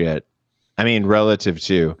hot shit. I mean, relative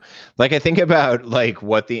to, like, I think about like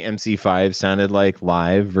what the MC5 sounded like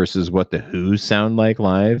live versus what the Who sound like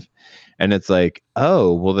live, and it's like,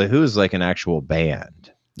 oh, well, the Who's like an actual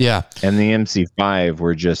band, Yeah. and the MC5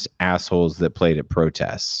 were just assholes that played at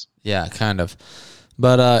protests. Yeah, kind of.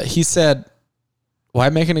 But he said, why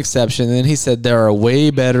make an exception? And then he said there are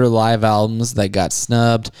way better live albums that got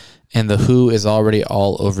snubbed, and The Who is already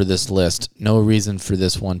all over this list. No reason for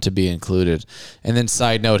this one to be included. And then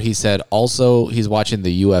side note, he said also he's watching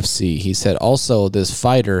the UFC. He said also this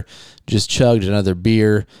fighter just chugged another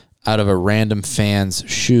beer out of a random fan's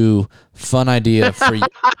shoe. Fun idea for you.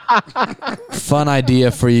 Fun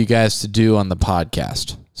idea for you guys to do on the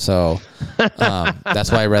podcast. So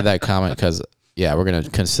that's why I read that comment, because yeah, we're gonna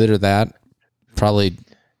consider that. Probably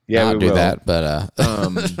not do that, but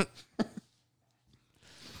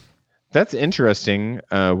that's interesting.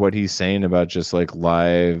 What he's saying about just like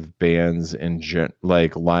live bands and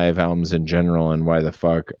like live albums in general, and why the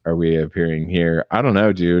fuck are we appearing here? I don't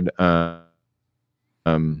know, dude. I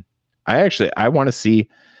want to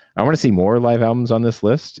see more live albums on this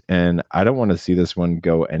list, and I don't want to see this one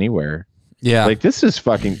go anywhere. yeah, Like this is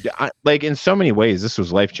fucking like in so many ways, this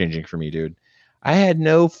was life changing for me, dude. I had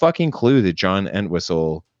no fucking clue that John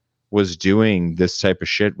Entwistle was doing this type of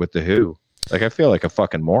shit with the Who. Like I feel like a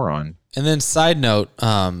fucking moron. And then side note,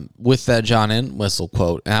 with that John Entwistle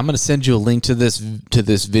quote, and I'm going to send you a link to this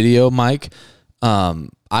video, Mike.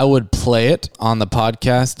 I would play it on the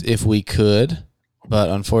podcast if we could, but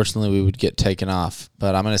unfortunately we would get taken off.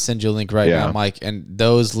 But I'm going to send you a link right now, Mike, and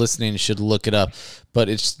those listening should look it up. But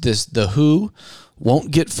it's this: The Who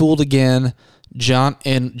Won't Get Fooled Again. John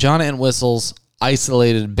Entwistle's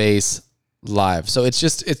isolated bass live. So it's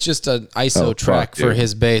just an ISO track for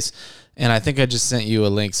his bass. And I think I just sent you a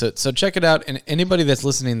link. So check it out. And anybody that's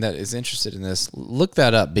listening that is interested in this, look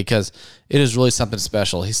that up because it is really something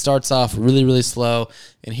special. He starts off really, really slow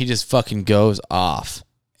and he just fucking goes off.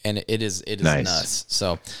 And it is nice. Nuts.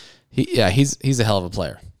 So he's a hell of a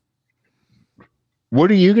player.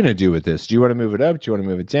 What are you going to do with this? Do you want to move it up? Do you want to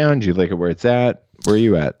move it down? Do you like it where it's at? Where are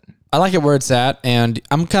you at? I like it where it's at, and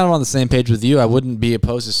I'm kind of on the same page with you. I wouldn't be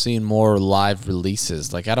opposed to seeing more live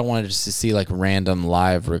releases. Like, I don't want to just see like random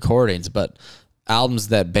live recordings, but albums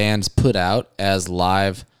that bands put out as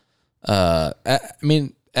live.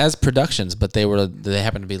 As productions, but they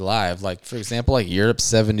happen to be live. Like, for example, like Europe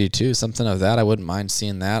 72, something of that. I wouldn't mind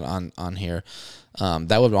seeing that on here.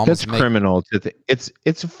 That would almost criminal to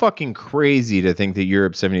it's fucking crazy to think that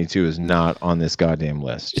Europe 72 is not on this goddamn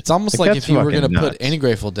list. It's almost like if you were going to put any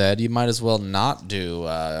Grateful Dead, you might as well not do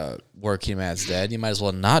Working Man's Dead. You might as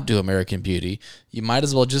well not do American Beauty. You might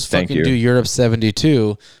as well just fucking do Europe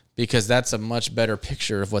 72 because that's a much better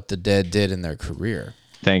picture of what the Dead did in their career.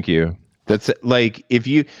 Thank you. That's like, if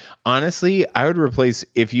you honestly, I would replace,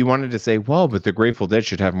 if you wanted to say, well, but the Grateful Dead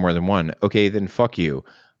should have more than one. Okay, then fuck you.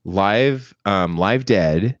 Live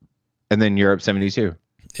Dead, and then Europe 72.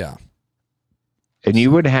 Yeah. And you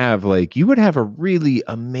would have a really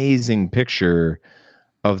amazing picture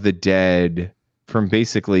of the Dead from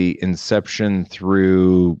basically inception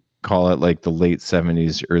through, call it like the late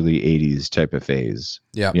 70s, early 80s type of phase.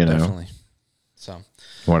 Yeah, definitely. So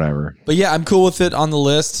whatever. But yeah, I'm cool with it on the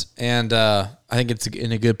list, and I think it's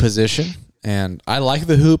in a good position. And I like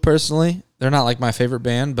The Who personally. They're not like my favorite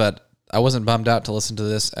band, but I wasn't bummed out to listen to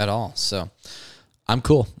this at all. So I'm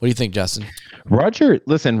cool. What do you think, Justin? Roger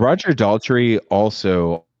Daltrey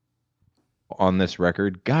also on this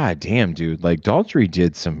record. God damn, dude. Like, Daltrey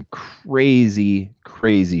did some crazy,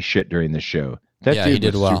 crazy shit during the show. That dude he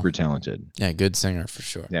did was well. Super talented. Yeah, good singer for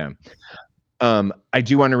sure. Yeah. I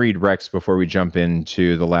do want to read Rex before we jump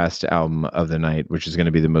into the last album of the night, which is going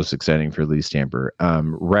to be the most exciting for Lee Stamper.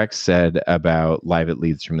 Rex said about Live at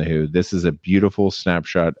Leeds from The Who, this is a beautiful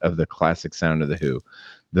snapshot of the classic sound of The Who.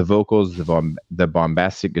 The vocals, the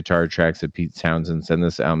bombastic guitar tracks of Pete Townsend send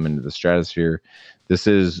this album into the stratosphere. This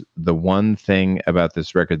is the one thing about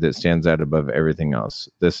this record that stands out above everything else.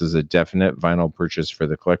 This is a definite vinyl purchase for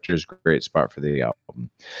the collectors. Great spot for the album.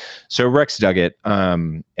 So Rex dug it.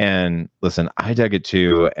 And listen, I dug it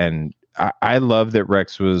too. And I love that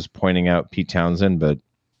Rex was pointing out Pete Townsend, but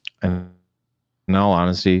in all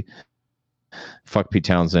honesty, fuck Pete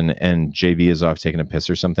Townsend, and JB is off taking a piss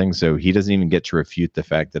or something. So he doesn't even get to refute the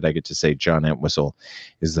fact that I get to say John Entwistle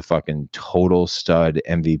is the fucking total stud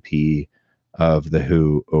MVP of The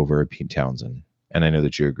Who over Pete Townsend. And I know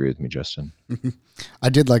that you agree with me, Justin. I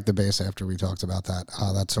did like the bass after we talked about that.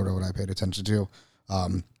 That's sort of what I paid attention to.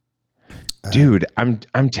 Dude,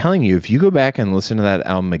 I'm telling you, if you go back and listen to that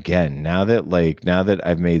album again, now that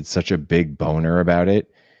I've made such a big boner about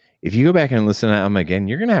it, if you go back and listen to that album again,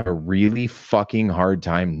 you're gonna have a really fucking hard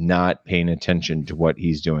time not paying attention to what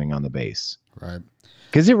he's doing on the bass. Right.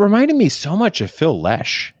 Because it reminded me so much of Phil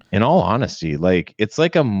Lesh. In all honesty, like, it's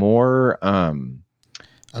like a more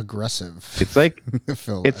aggressive. It's like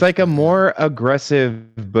it's like a more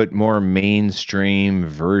aggressive but more mainstream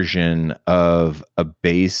version of a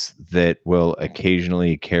bass that will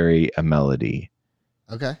occasionally carry a melody.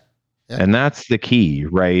 Okay. Yeah. And that's the key,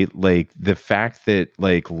 right? Like, the fact that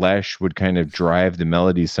like Lesh would kind of drive the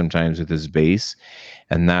melody sometimes with his bass,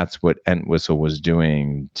 and that's what Entwistle was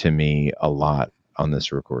doing to me a lot on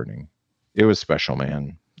this recording. It was special,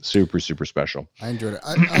 man. Super, super special. I enjoyed it.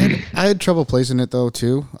 I had trouble placing it though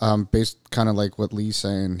too. Based kind of like what Lee's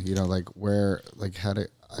saying, you know, like where, like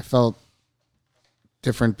I felt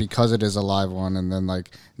different because it is a live one, and then like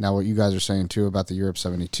now what you guys are saying too about the Europe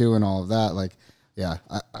 72 and all of that. Like, yeah,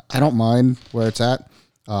 I don't mind where it's at,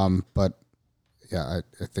 but yeah,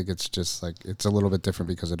 I think it's just like it's a little bit different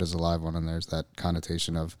because it is a live one, and there's that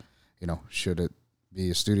connotation of, you know, should it be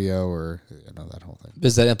a studio or, you know, that whole thing.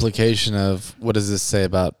 There's that implication of what does this say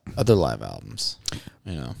about other live albums,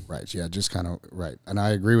 you know? Right. Yeah. Just kind of right. And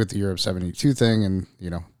I agree with the Europe 72 thing. And, you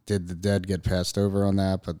know, did the Dead get passed over on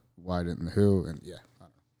that, but why didn't the Who? And yeah. I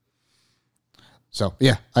don't know. So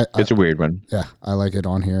yeah, it's a weird one. Yeah. I like it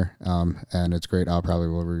on here. And it's great. I'll probably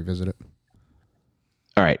will revisit it.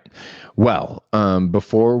 All right. Well,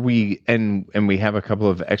 before we and we have a couple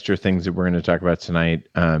of extra things that we're going to talk about tonight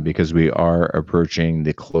because we are approaching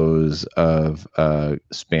the close of a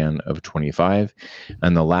span of 25,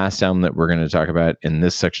 and the last album that we're going to talk about in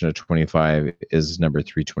this section of 25 is number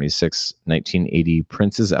 326, 1980,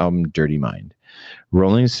 Prince's album Dirty Mind.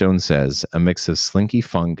 Rolling Stone says a mix of slinky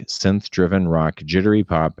funk, synth-driven rock, jittery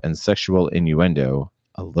pop, and sexual innuendo.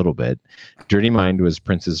 A little bit. Dirty Mind was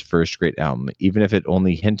Prince's first great album, even if it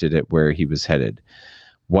only hinted at where he was headed.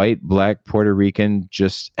 White, black, Puerto Rican,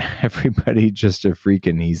 just everybody just a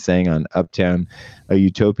freakin', he sang on Uptown, a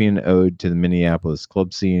utopian ode to the Minneapolis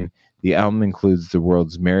club scene. The album includes the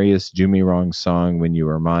world's merriest Do Me Wrong song, When You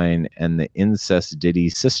Were Mine, and the incest ditty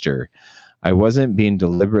Sister. I wasn't being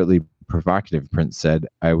deliberately provocative, Prince said.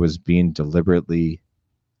 I was being deliberately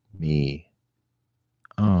me.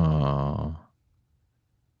 Oh.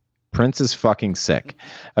 Prince is fucking sick.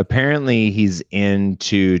 Apparently, he's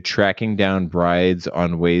into tracking down brides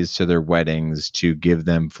on ways to their weddings to give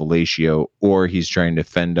them fellatio, or he's trying to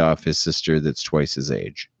fend off his sister that's twice his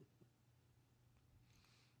age.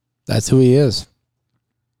 That's who he is.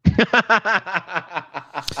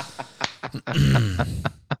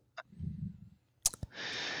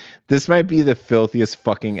 This might be the filthiest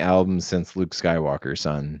fucking album since Luke Skywalker,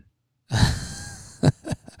 son.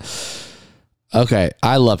 Okay,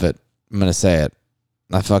 I love it. I'm going to say it.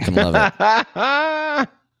 I fucking love it.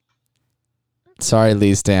 Sorry,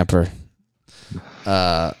 Lee Stamper.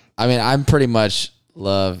 I mean, I'm pretty much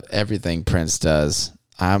love everything Prince does.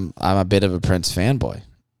 I'm a bit of a Prince fanboy.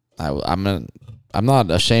 I'm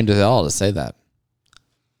not ashamed at all to say that.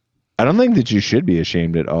 I don't think that you should be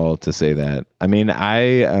ashamed at all to say that. I mean,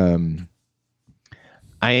 I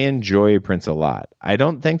enjoy Prince a lot. I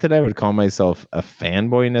don't think that I would call myself a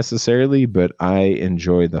fanboy necessarily, but I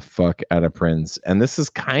enjoy the fuck out of Prince. And this is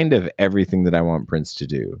kind of everything that I want Prince to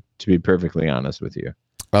do, to be perfectly honest with you.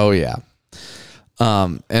 Oh, yeah.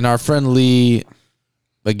 And our friend Lee,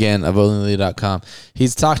 again, of onlylee.com,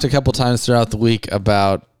 he's talked a couple times throughout the week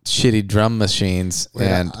about shitty drum machines.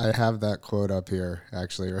 And I have that quote up here,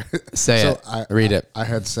 actually. Read it. I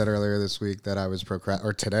had said earlier this week that I was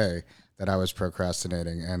today that I was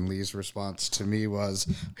procrastinating, and Lee's response to me was,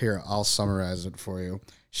 here, I'll summarize it for you.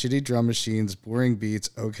 Shitty drum machines, boring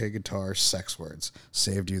beats, okay guitar, sex words.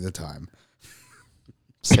 Saved you the time.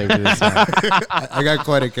 Saved you the time. I got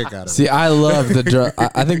quite a kick out of it. See, I love the drum.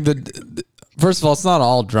 I think first of all, it's not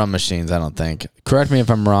all drum machines, I don't think. Correct me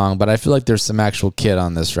if I'm wrong, but I feel like there's some actual kit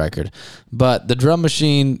on this record. But the drum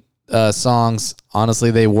machine songs,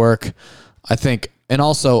 honestly, they work, I think. And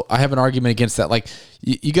also, I have an argument against that. Like,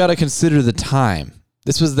 you got to consider the time.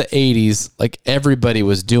 This was the 80s. Like, everybody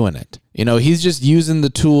was doing it. You know, he's just using the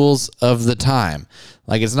tools of the time.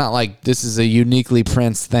 Like, it's not like this is a uniquely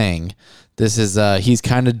Prince thing. This is, he's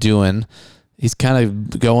kind of going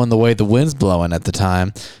the way the wind's blowing at the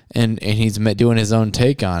time. And he's doing his own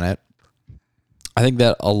take on it. I think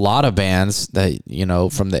that a lot of bands that, you know,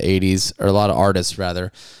 from the 80s, or a lot of artists,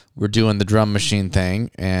 rather, were doing the drum machine thing.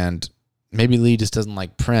 And maybe Lee just doesn't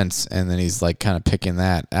like Prince, and then he's like kind of picking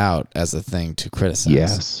that out as a thing to criticize.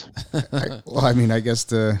 Yes. I guess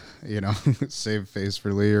to, save face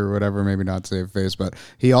for Lee or whatever, maybe not save face, but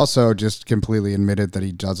he also just completely admitted that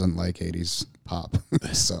he doesn't like 80s pop.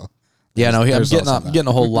 So, yeah, no, I'm getting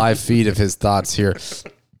a whole live feed of his thoughts here.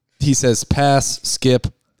 He says, pass, skip,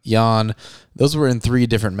 yawn. Those were in 3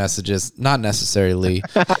 different messages, not necessarily.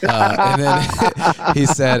 And then he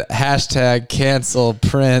said, hashtag cancel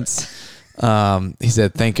Prince. He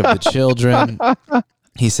said, think of the children.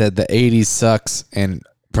 He said, the 80s sucks, and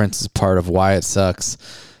Prince is part of why it sucks.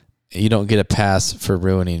 You don't get a pass for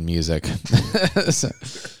ruining music.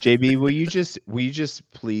 JB, will you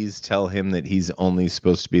just please tell him that he's only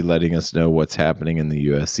supposed to be letting us know what's happening in the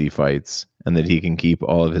USC fights, and that he can keep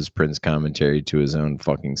all of his Prince commentary to his own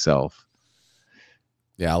fucking self?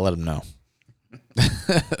 Yeah, I'll let him know.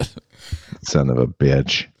 Son of a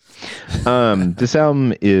bitch. This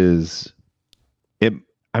album is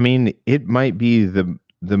it might be the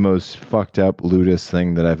most fucked up, lewdest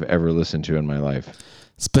thing that I've ever listened to in my life.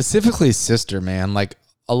 Specifically Sister, man. Like,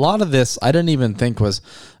 a lot of this I didn't even think was,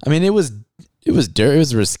 it was dirty, it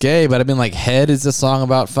was risque, but like, Head is a song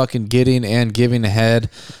about fucking getting and giving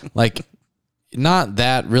head. Like, not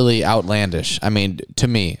that really outlandish. To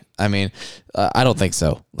me, I don't think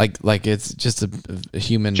so. Like it's just a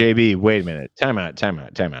human. JB, wait a minute. Time out.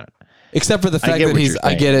 Except for the fact that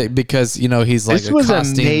I get it because, he's like, this was a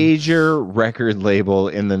major record label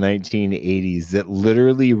in the 1980s that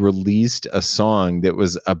literally released a song that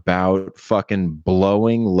was about fucking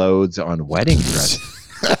blowing loads on wedding dresses.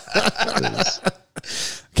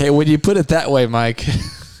 Okay, when you put it that way, Mike.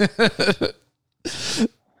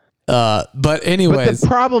 But anyways, But the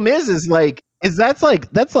problem is that's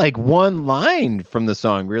like one line from the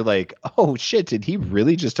song. We're like, oh shit, did he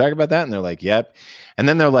really just talk about that? And they're like, yep. And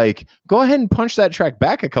then they're like, go ahead and punch that track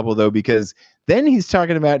back a couple though, because then he's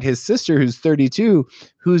talking about his sister who's 32,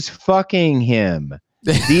 who's fucking him.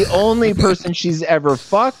 The only person she's ever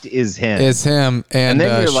fucked is him. And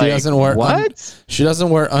then you're she doesn't wear what? she doesn't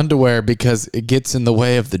wear underwear because it gets in the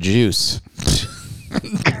way of the juice.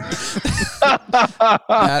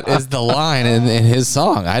 That is the line in his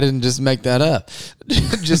song. I didn't just make that up.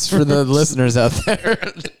 Just for the listeners out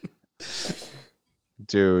there.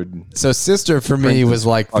 Dude. So Sister for me was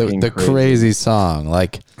like the crazy song.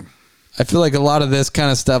 Like, I feel like a lot of this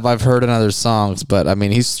kind of stuff I've heard in other songs, but I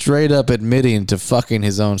mean, he's straight up admitting to fucking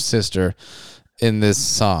his own sister in this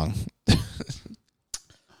song.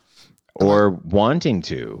 Or wanting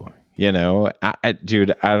to, you know,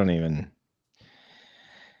 dude, I don't even.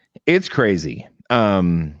 It's crazy.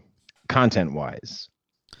 Content wise,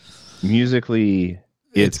 musically,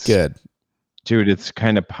 it's good, dude. It's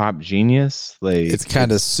kind of pop genius. Like it's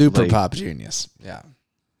kind of super pop genius.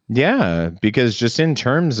 Yeah, because just in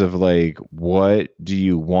terms of like, what do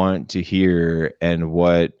you want to hear and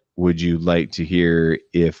what would you like to hear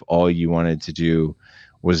if all you wanted to do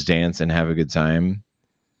was dance and have a good time?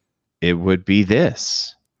 It would be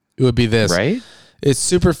this. It would be this, right? It's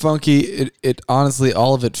super funky. It honestly,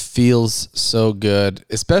 all of it feels so good,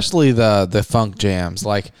 especially the funk jams.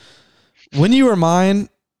 Like When You Were Mine,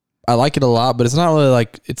 I like it a lot, but it's not really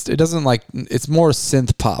like it's more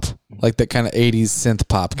synth pop, like that kind of 80s synth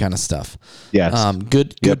pop kind of stuff. Yes.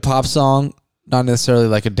 Good pop song, not necessarily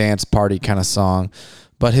like a dance party kind of song,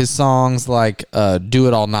 but his songs like Do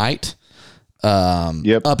It All Night,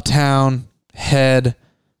 Uptown, Head,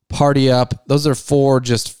 Party Up. Those are 4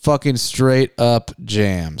 just fucking straight up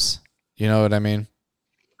jams. You know what I mean?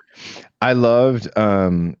 I loved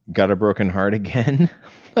Got a Broken Heart Again.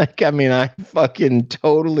 Like, I mean, I fucking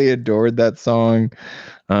totally adored that song.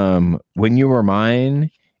 When You Were Mine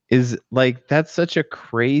is like, that's such a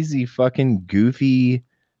crazy fucking goofy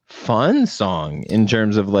fun song in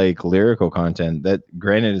terms of like lyrical content. That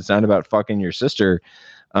granted, it's not about fucking your sister,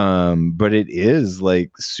 but it is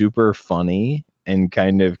like super funny and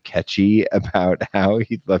kind of catchy about how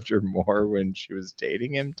he loved her more when she was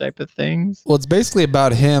dating him type of things. Well, it's basically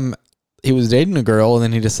about him. He was dating a girl and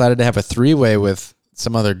then he decided to have a 3-way with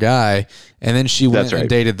some other guy. And then she went and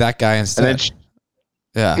dated that guy instead.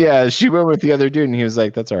 Yeah, she went with the other dude and he was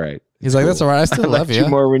like, that's all right. He's like, that's all right. I still love you.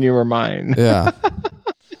 More When You Were Mine. Yeah.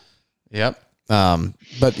 Yep.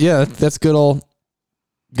 But yeah, that's good old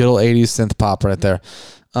 80s synth pop right there.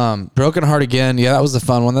 Broken Heart Again. Yeah, that was a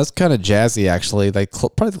fun one. That's kind of jazzy, actually. Like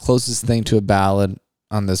probably the closest thing to a ballad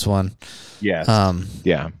on this one. Yes.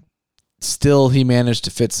 Yeah. Still, he managed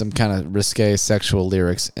to fit some kind of risque sexual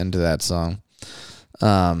lyrics into that song.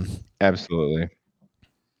 Absolutely.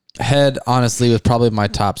 Head, honestly, was probably my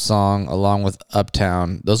top song, along with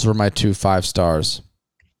Uptown. Those were my 2 5 stars.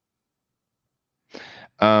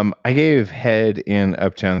 I gave Head and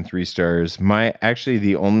Uptown 3 stars.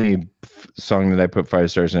 The only song that I put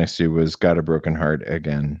 5 stars next to was Got a Broken Heart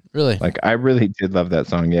Again. Really? Like, I really did love that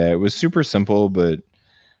song. Yeah, it was super simple, but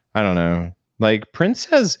I don't know. Like, Prince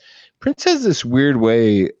has this weird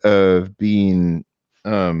way of being, I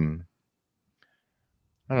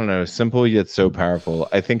don't know, simple yet so powerful.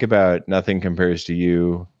 I think about Nothing Compares to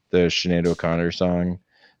You, the Sinead O'Connor song,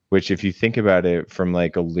 which if you think about it from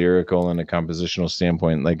like a lyrical and a compositional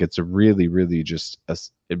standpoint, like it's a really, really just a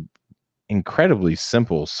incredibly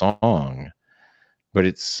simple song, but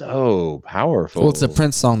it's so powerful. Well, it's a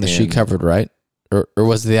Prince song that she covered, right? Or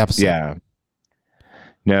was it the episode? Yeah.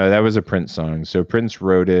 No, that was a Prince song. So Prince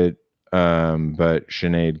wrote it, but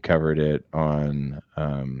Sinead covered it on.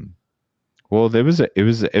 Well, it was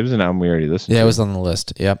an album we already listened to. Yeah, it was on the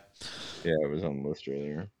list. Yep. Yeah, it was on the list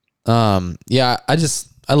earlier. Yeah,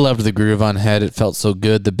 I loved the groove on Head. It felt so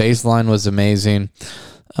good. The bass line was amazing.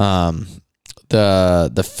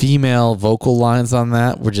 The female vocal lines on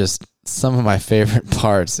that were just some of my favorite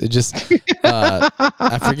parts. It just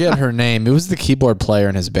I forget her name. It was the keyboard player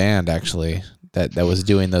in his band, actually, that was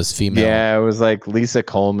doing those female. Yeah, it was like Lisa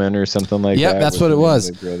Coleman or something like that. Yeah, that's what it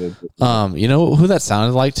was. You know who that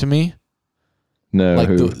sounded like to me? No, like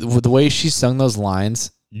the way she sung those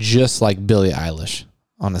lines, just like Billie Eilish.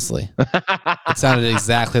 Honestly, it sounded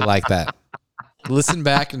exactly like that. Listen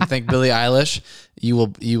back and think Billie Eilish. You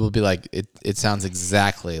will be like, it sounds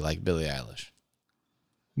exactly like Billie Eilish.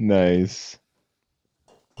 Nice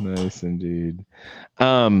indeed.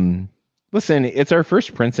 Listen, it's our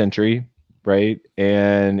first Prince entry. right?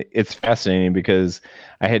 And it's fascinating because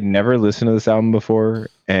I had never listened to this album before,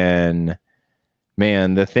 and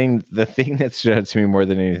man, the thing that stood out to me more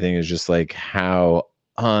than anything is just like how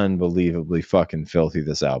unbelievably fucking filthy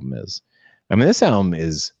this album is. I mean, this album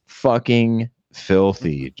is fucking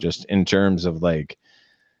filthy, just in terms of like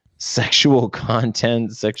sexual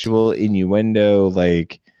content, sexual innuendo,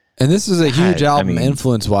 like. And this is a huge God, album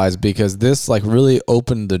influence-wise, because this like really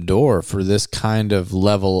opened the door for this kind of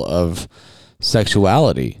level of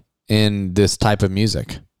sexuality in this type of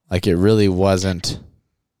music. Like it really wasn't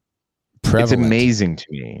prevalent. It's amazing to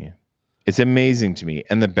me. It's amazing to me.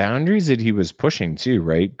 And the boundaries that he was pushing too,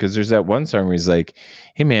 right? Because there's that one song where he's like,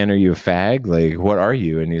 hey man, are you a fag? Like, what are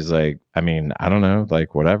you? And he's like, I mean, I don't know,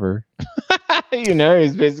 like whatever. You know,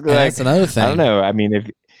 he's basically like, that's another thing. I don't know. I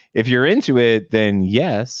mean, if you're into it, then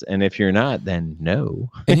yes. And if you're not, then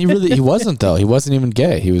no. And he wasn't though. He wasn't even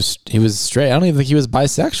gay. He was straight. I don't even think he was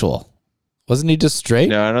bisexual. Wasn't he just straight?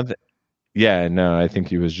 No, I don't think. Yeah, no, I think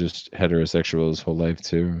he was just heterosexual his whole life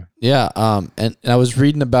too. Yeah, and I was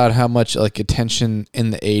reading about how much like attention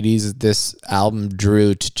in the 80s this album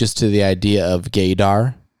drew to the idea of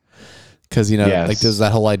gaydar. Because, you know, like there's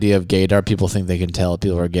that whole idea of gaydar. People think they can tell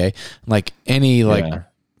people are gay. Like any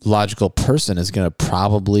logical person is going to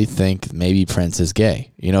probably think maybe Prince is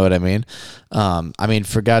gay. You know what I mean? I mean,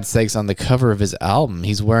 for God's sakes, on the cover of his album,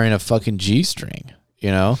 he's wearing a fucking G-string. You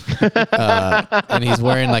know, and he's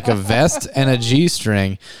wearing like a vest and a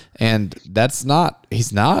G-string, and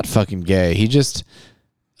he's not fucking gay. He just,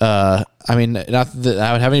 I mean, not that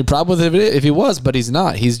I would have any problem with it if he was, but he's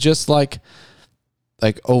not. He's just like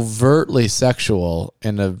overtly sexual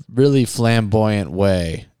in a really flamboyant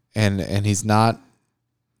way, and he's not.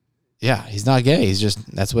 Yeah, he's not gay. He's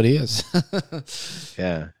just, that's what he is.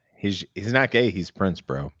 Yeah, he's not gay. He's Prince,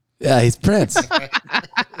 bro. Yeah, he's Prince.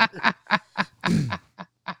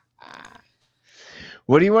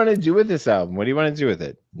 What do you want to do with this album? What do you want to do with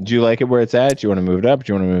it? Do you like it where it's at? Do you want to move it up?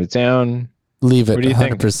 Do you want to move it down? Leave it. What do you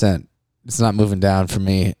 100%. think? It's not moving down for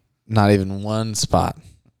me. Not even one spot.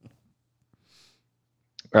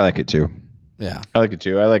 I like it too. Yeah, I like it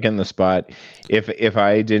too. I like it in the spot. If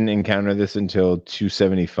I didn't encounter this until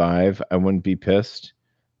 275, I wouldn't be pissed.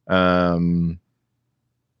 How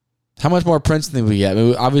much more Prince than we get? I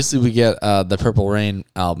mean, obviously, we get the Purple Rain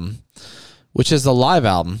album, which is a live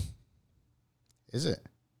album. Is it?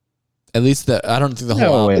 At least I don't think the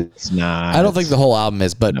whole album. It's not. I don't think the whole album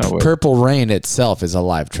is, but Purple Rain itself is a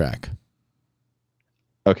live track.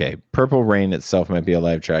 Okay, Purple Rain itself might be a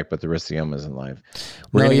live track, but the rest of the album isn't live.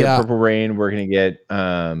 We're gonna get Purple Rain. We're gonna get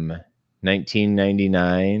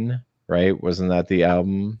 1999, right? Wasn't that the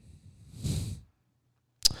album?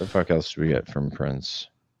 What the fuck else do we get from Prince?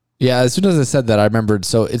 Yeah, as soon as I said that, I remembered.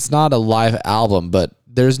 So it's not a live album, but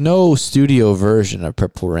there's no studio version of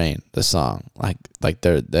Purple Rain, the song. Like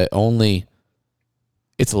they're the only.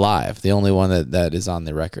 It's live. The only one that is on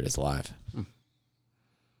the record is live.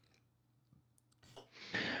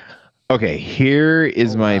 Okay, here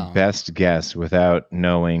is my best guess without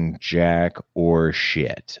knowing jack or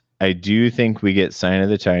shit. I do think we get Sign of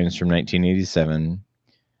the Times from 1987.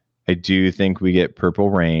 I do think we get Purple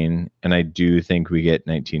Rain, and I do think we get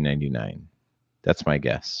 1999. That's my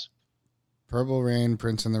guess. Purple Rain,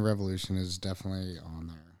 Prince and the Revolution is definitely on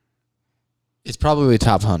there. It's probably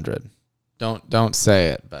top 100. Don't say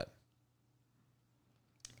it, but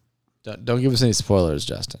don't give us any spoilers,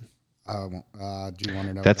 Justin. Do you want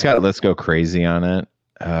to know? That's got Let's Go Crazy on it.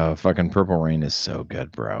 Fucking Purple Rain is so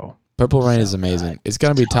good, bro. Purple Rain is amazing. It's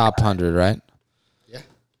gonna be top 100, right? Yeah.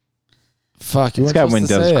 Fuck, you it's got When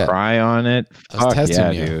Doves Cry on it. Fuck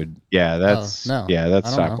yeah, you. dude. Yeah, that's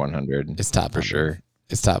that's top 100. It's top 100. For sure.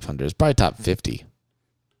 It's top 100. It's probably top 50.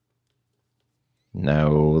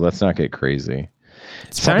 No, let's not get crazy.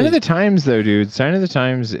 Sign of the Times, though, dude. Sign of the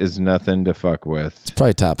Times is nothing to fuck with. It's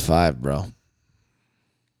probably top 5, bro.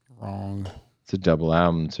 Wrong. It's a double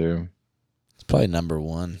album, too. It's probably number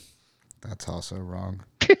 1. That's also wrong.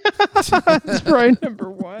 It's probably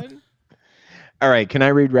number 1. All right, can I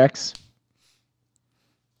read Rex?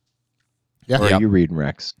 Yeah. Or are you reading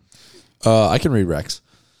Rex? I can read Rex.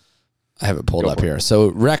 I have it pulled up here.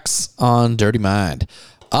 So Rex on Dirty Mind.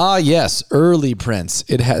 Ah, yes, early Prince.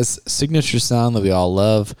 It has signature sound that we all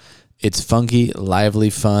love. It's funky,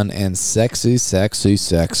 lively, fun, and sexy, sexy,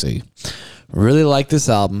 sexy. Really like this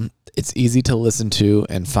album. It's easy to listen to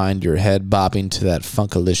and find your head bobbing to that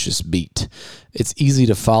funkalicious beat. It's easy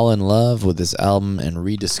to fall in love with this album and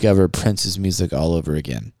rediscover Prince's music all over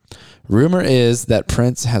again. Rumor is that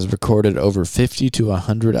Prince has recorded over 50 to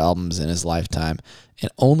 100 albums in his lifetime and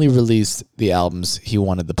only released the albums he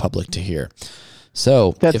wanted the public to hear.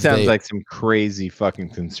 So That if sounds like some crazy fucking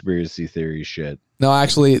conspiracy theory shit. no,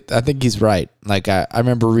 actually, I think he's right. Like I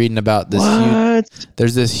remember reading about this.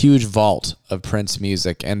 There's this huge vault of Prince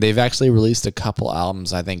music, and they've actually released a couple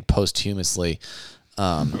albums, I think, posthumously,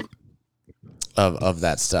 of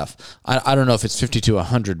that stuff. I don't know if it's 50 to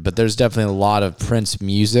 100, but there's definitely a lot of Prince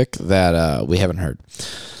music that we haven't heard.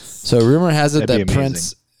 So rumor has it That'd be that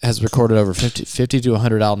Prince has recorded over 50 to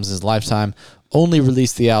 100 albums in his lifetime, only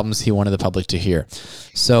released the albums he wanted the public to hear.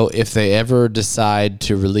 So if they ever decide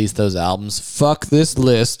to release those albums, fuck this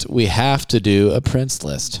list. We have to do a Prince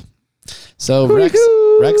list. So Rex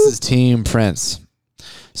is Team Prince.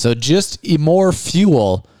 So just more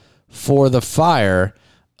fuel for the fire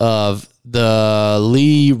of the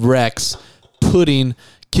Lee Rex pudding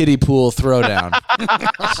kiddie pool throwdown.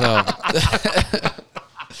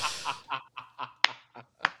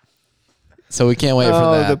 So we can't wait for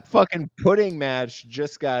that. The fucking pudding match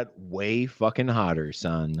just got way fucking hotter,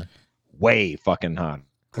 son. Way fucking hot.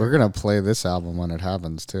 We're gonna play this album when it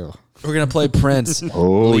happens too. We're gonna play Prince.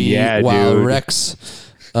 Oh yeah, while dude. Rex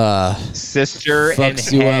Sister and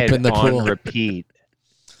fucks you up head in the on pool. repeat.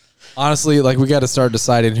 Honestly, like we got to start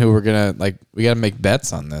deciding who we're gonna like. We got to make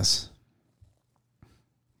bets on this.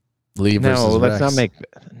 Lee versus No, let's Rex.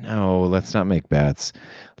 let's not make bets.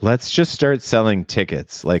 Let's just start selling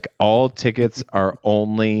tickets. Like all tickets are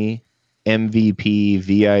only MVP,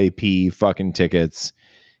 VIP fucking tickets.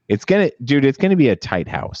 It's gonna be a tight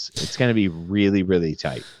house. It's gonna be really, really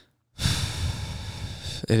tight.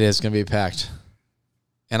 It is gonna be packed,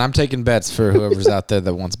 and I'm taking bets for whoever's out there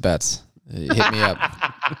that wants bets. Hit me up.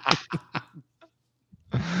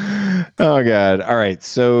 Oh God! All right.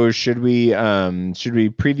 So should we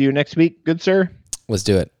preview next week, good sir? Let's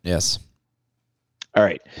do it. Yes. All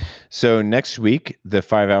right. So next week, the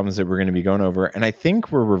 5 albums that we're going to be going over, and I think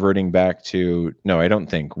we're reverting back to, no, I don't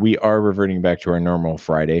think. We are reverting back to our normal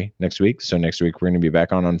Friday next week. So next week, we're going to be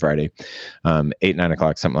back on Friday, 8, 9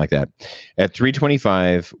 o'clock, something like that. At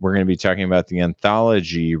 3:25, we're going to be talking about the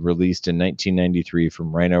anthology released in 1993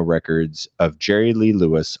 from Rhino Records of Jerry Lee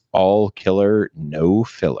Lewis, All Killer, No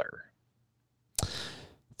Filler.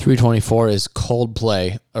 3:24 is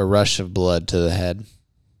Coldplay, A Rush of Blood to the Head.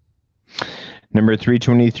 Number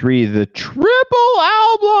 323, the triple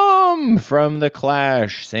album from The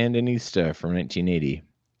Clash, Sandinista from 1980.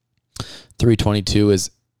 3:22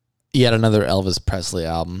 is yet another Elvis Presley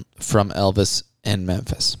album from Elvis in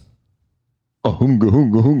Memphis. Oh, hunga,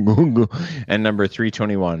 hunga, hunga, hunga. And number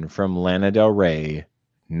 321 from Lana Del Rey,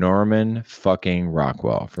 Norman fucking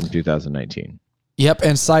Rockwell from 2019. Yep,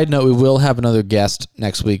 and side note, we will have another guest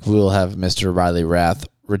next week. We will have Mr. Riley Rath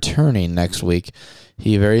returning next week.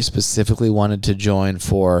 He very specifically wanted to join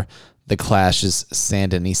for The Clash's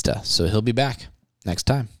Sandinista, so he'll be back next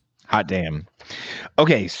time. Hot damn.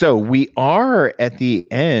 Okay, so we are at the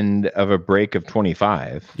end of a break of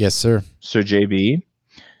 25. Yes, sir. So JB,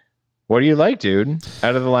 what do you like, dude?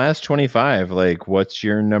 Out of the last 25, like what's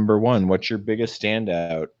your number one? What's your biggest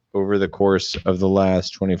standout over the course of the last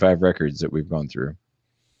 25 records that we've gone through?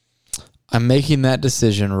 I'm making that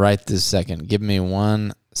decision right this second. Give me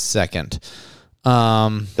 1 second.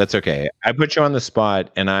 That's okay. I put you on the spot,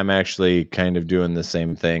 and I'm actually kind of doing the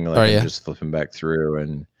same thing. Like I'm just flipping back through,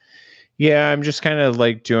 and yeah, I'm just kind of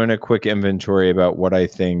like doing a quick inventory about what I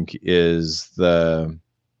think is the.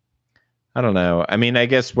 I don't know. I mean, I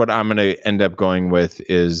guess what I'm going to end up going with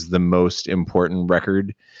is the most important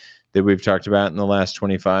record that we've talked about in the last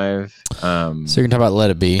 25. So you're gonna talk about Let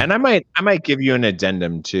It Be, and I might give you an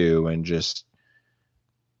addendum too, and just.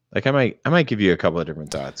 Like I might give you a couple of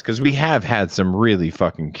different thoughts because we have had some really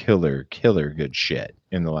fucking killer good shit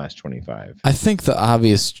in the last 25. I think the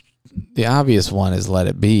obvious one is Let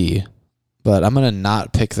It Be, but I'm gonna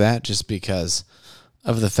not pick that just because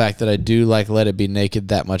of the fact that I do like Let It Be Naked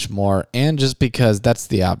that much more, and just because that's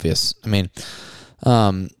the obvious. I mean,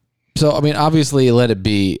 obviously Let It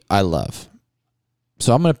Be I love,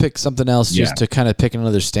 so I'm gonna pick something else just to kind of pick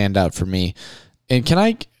another standout for me. And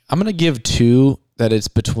I'm gonna give 2 that it's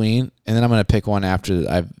between, and then I'm going to pick one after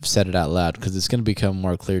I've said it out loud because it's going to become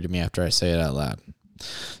more clear to me after I say it out loud.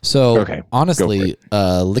 So, honestly,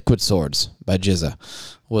 Liquid Swords by Jizza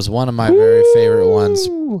was one of my very favorite ones.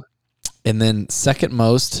 And then second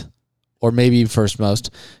most, or maybe first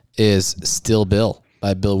most, is Still Bill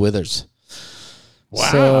by Bill Withers.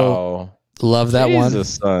 Wow. So, love that one.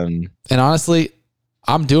 Son. And honestly,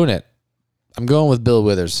 I'm doing it. I'm going with Bill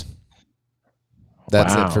Withers.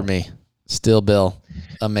 That's it for me. Still Bill.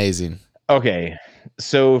 Amazing. Okay.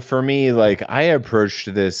 So for me, like I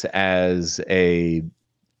approached this as I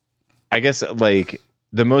guess like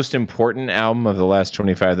the most important album of the last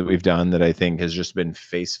 25 that we've done that I think has just been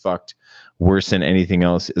face fucked worse than anything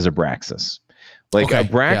else is Abraxas. Like Okay,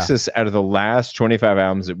 Abraxas out of the last 25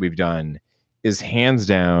 albums that we've done is hands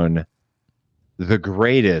down the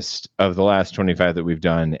greatest of the last 25 that we've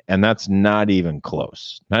done. And that's not even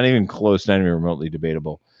close, not even remotely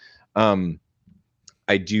debatable.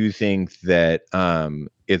 I do think that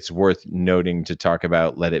it's worth noting to talk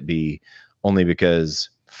about Let It Be, only because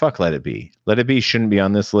fuck Let It Be. Let It Be shouldn't be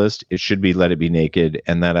on this list. It should be Let It Be Naked,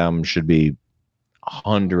 and that album should be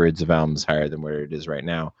hundreds of albums higher than where it is right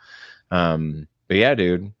now. But yeah,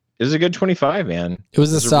 dude, it was a good 25, man. It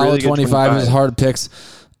was a solid really good 25. It was hard picks.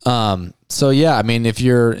 So yeah, I mean, if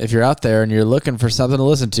you're out there and you're looking for something to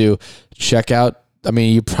listen to, check out. I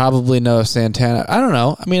mean, you probably know Santana. I don't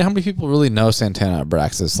know. I mean, how many people really know Santana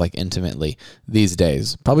Abraxas like intimately these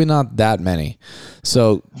days? Probably not that many.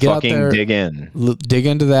 So get fucking out there, dig in, dig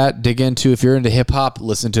into that. Dig into, if you're into hip hop,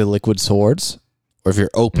 listen to Liquid Swords. Or if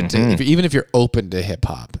you're open to, even if you're open to hip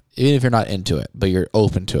hop, even if you're not into it, but you're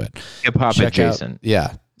open to it, hip hop adjacent.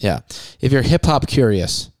 Yeah. If you're hip hop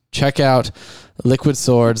curious, check out Liquid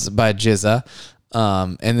Swords by Jizza.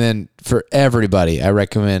 And then for everybody, I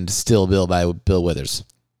recommend Still Bill by Bill Withers.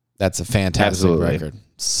 That's a fantastic record.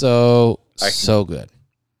 So good.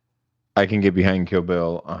 I can get behind Kill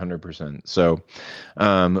Bill 100%. So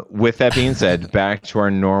with that being said, back to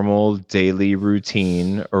our normal daily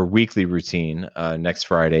routine or weekly routine next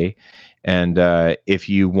Friday. And if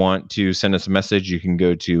you want to send us a message, you can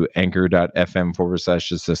go to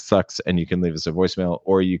anchor.fm/thissucks and you can leave us a voicemail,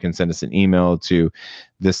 or you can send us an email to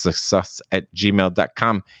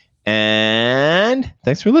thissucks@gmail.com. And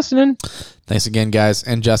thanks for listening. Thanks again, guys.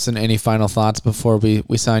 And Justin, any final thoughts before we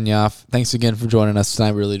sign you off? Thanks again for joining us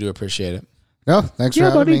tonight. Really do appreciate it. No, thanks for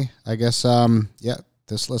having me. I guess,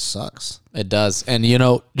 this list sucks. It does. And,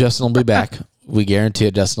 Justin will be back. We guarantee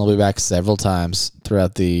it. Justin will be back several times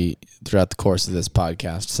throughout the course of this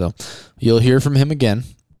podcast. So you'll hear from him again.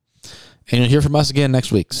 And you'll hear from us again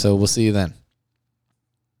next week. So we'll see you then.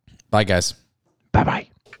 Bye, guys. Bye-bye.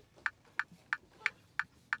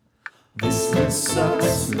 This list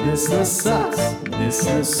sucks. This list sucks. This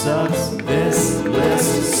list sucks. This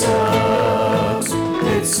list sucks.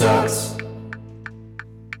 It sucks.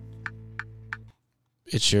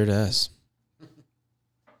 It sure does.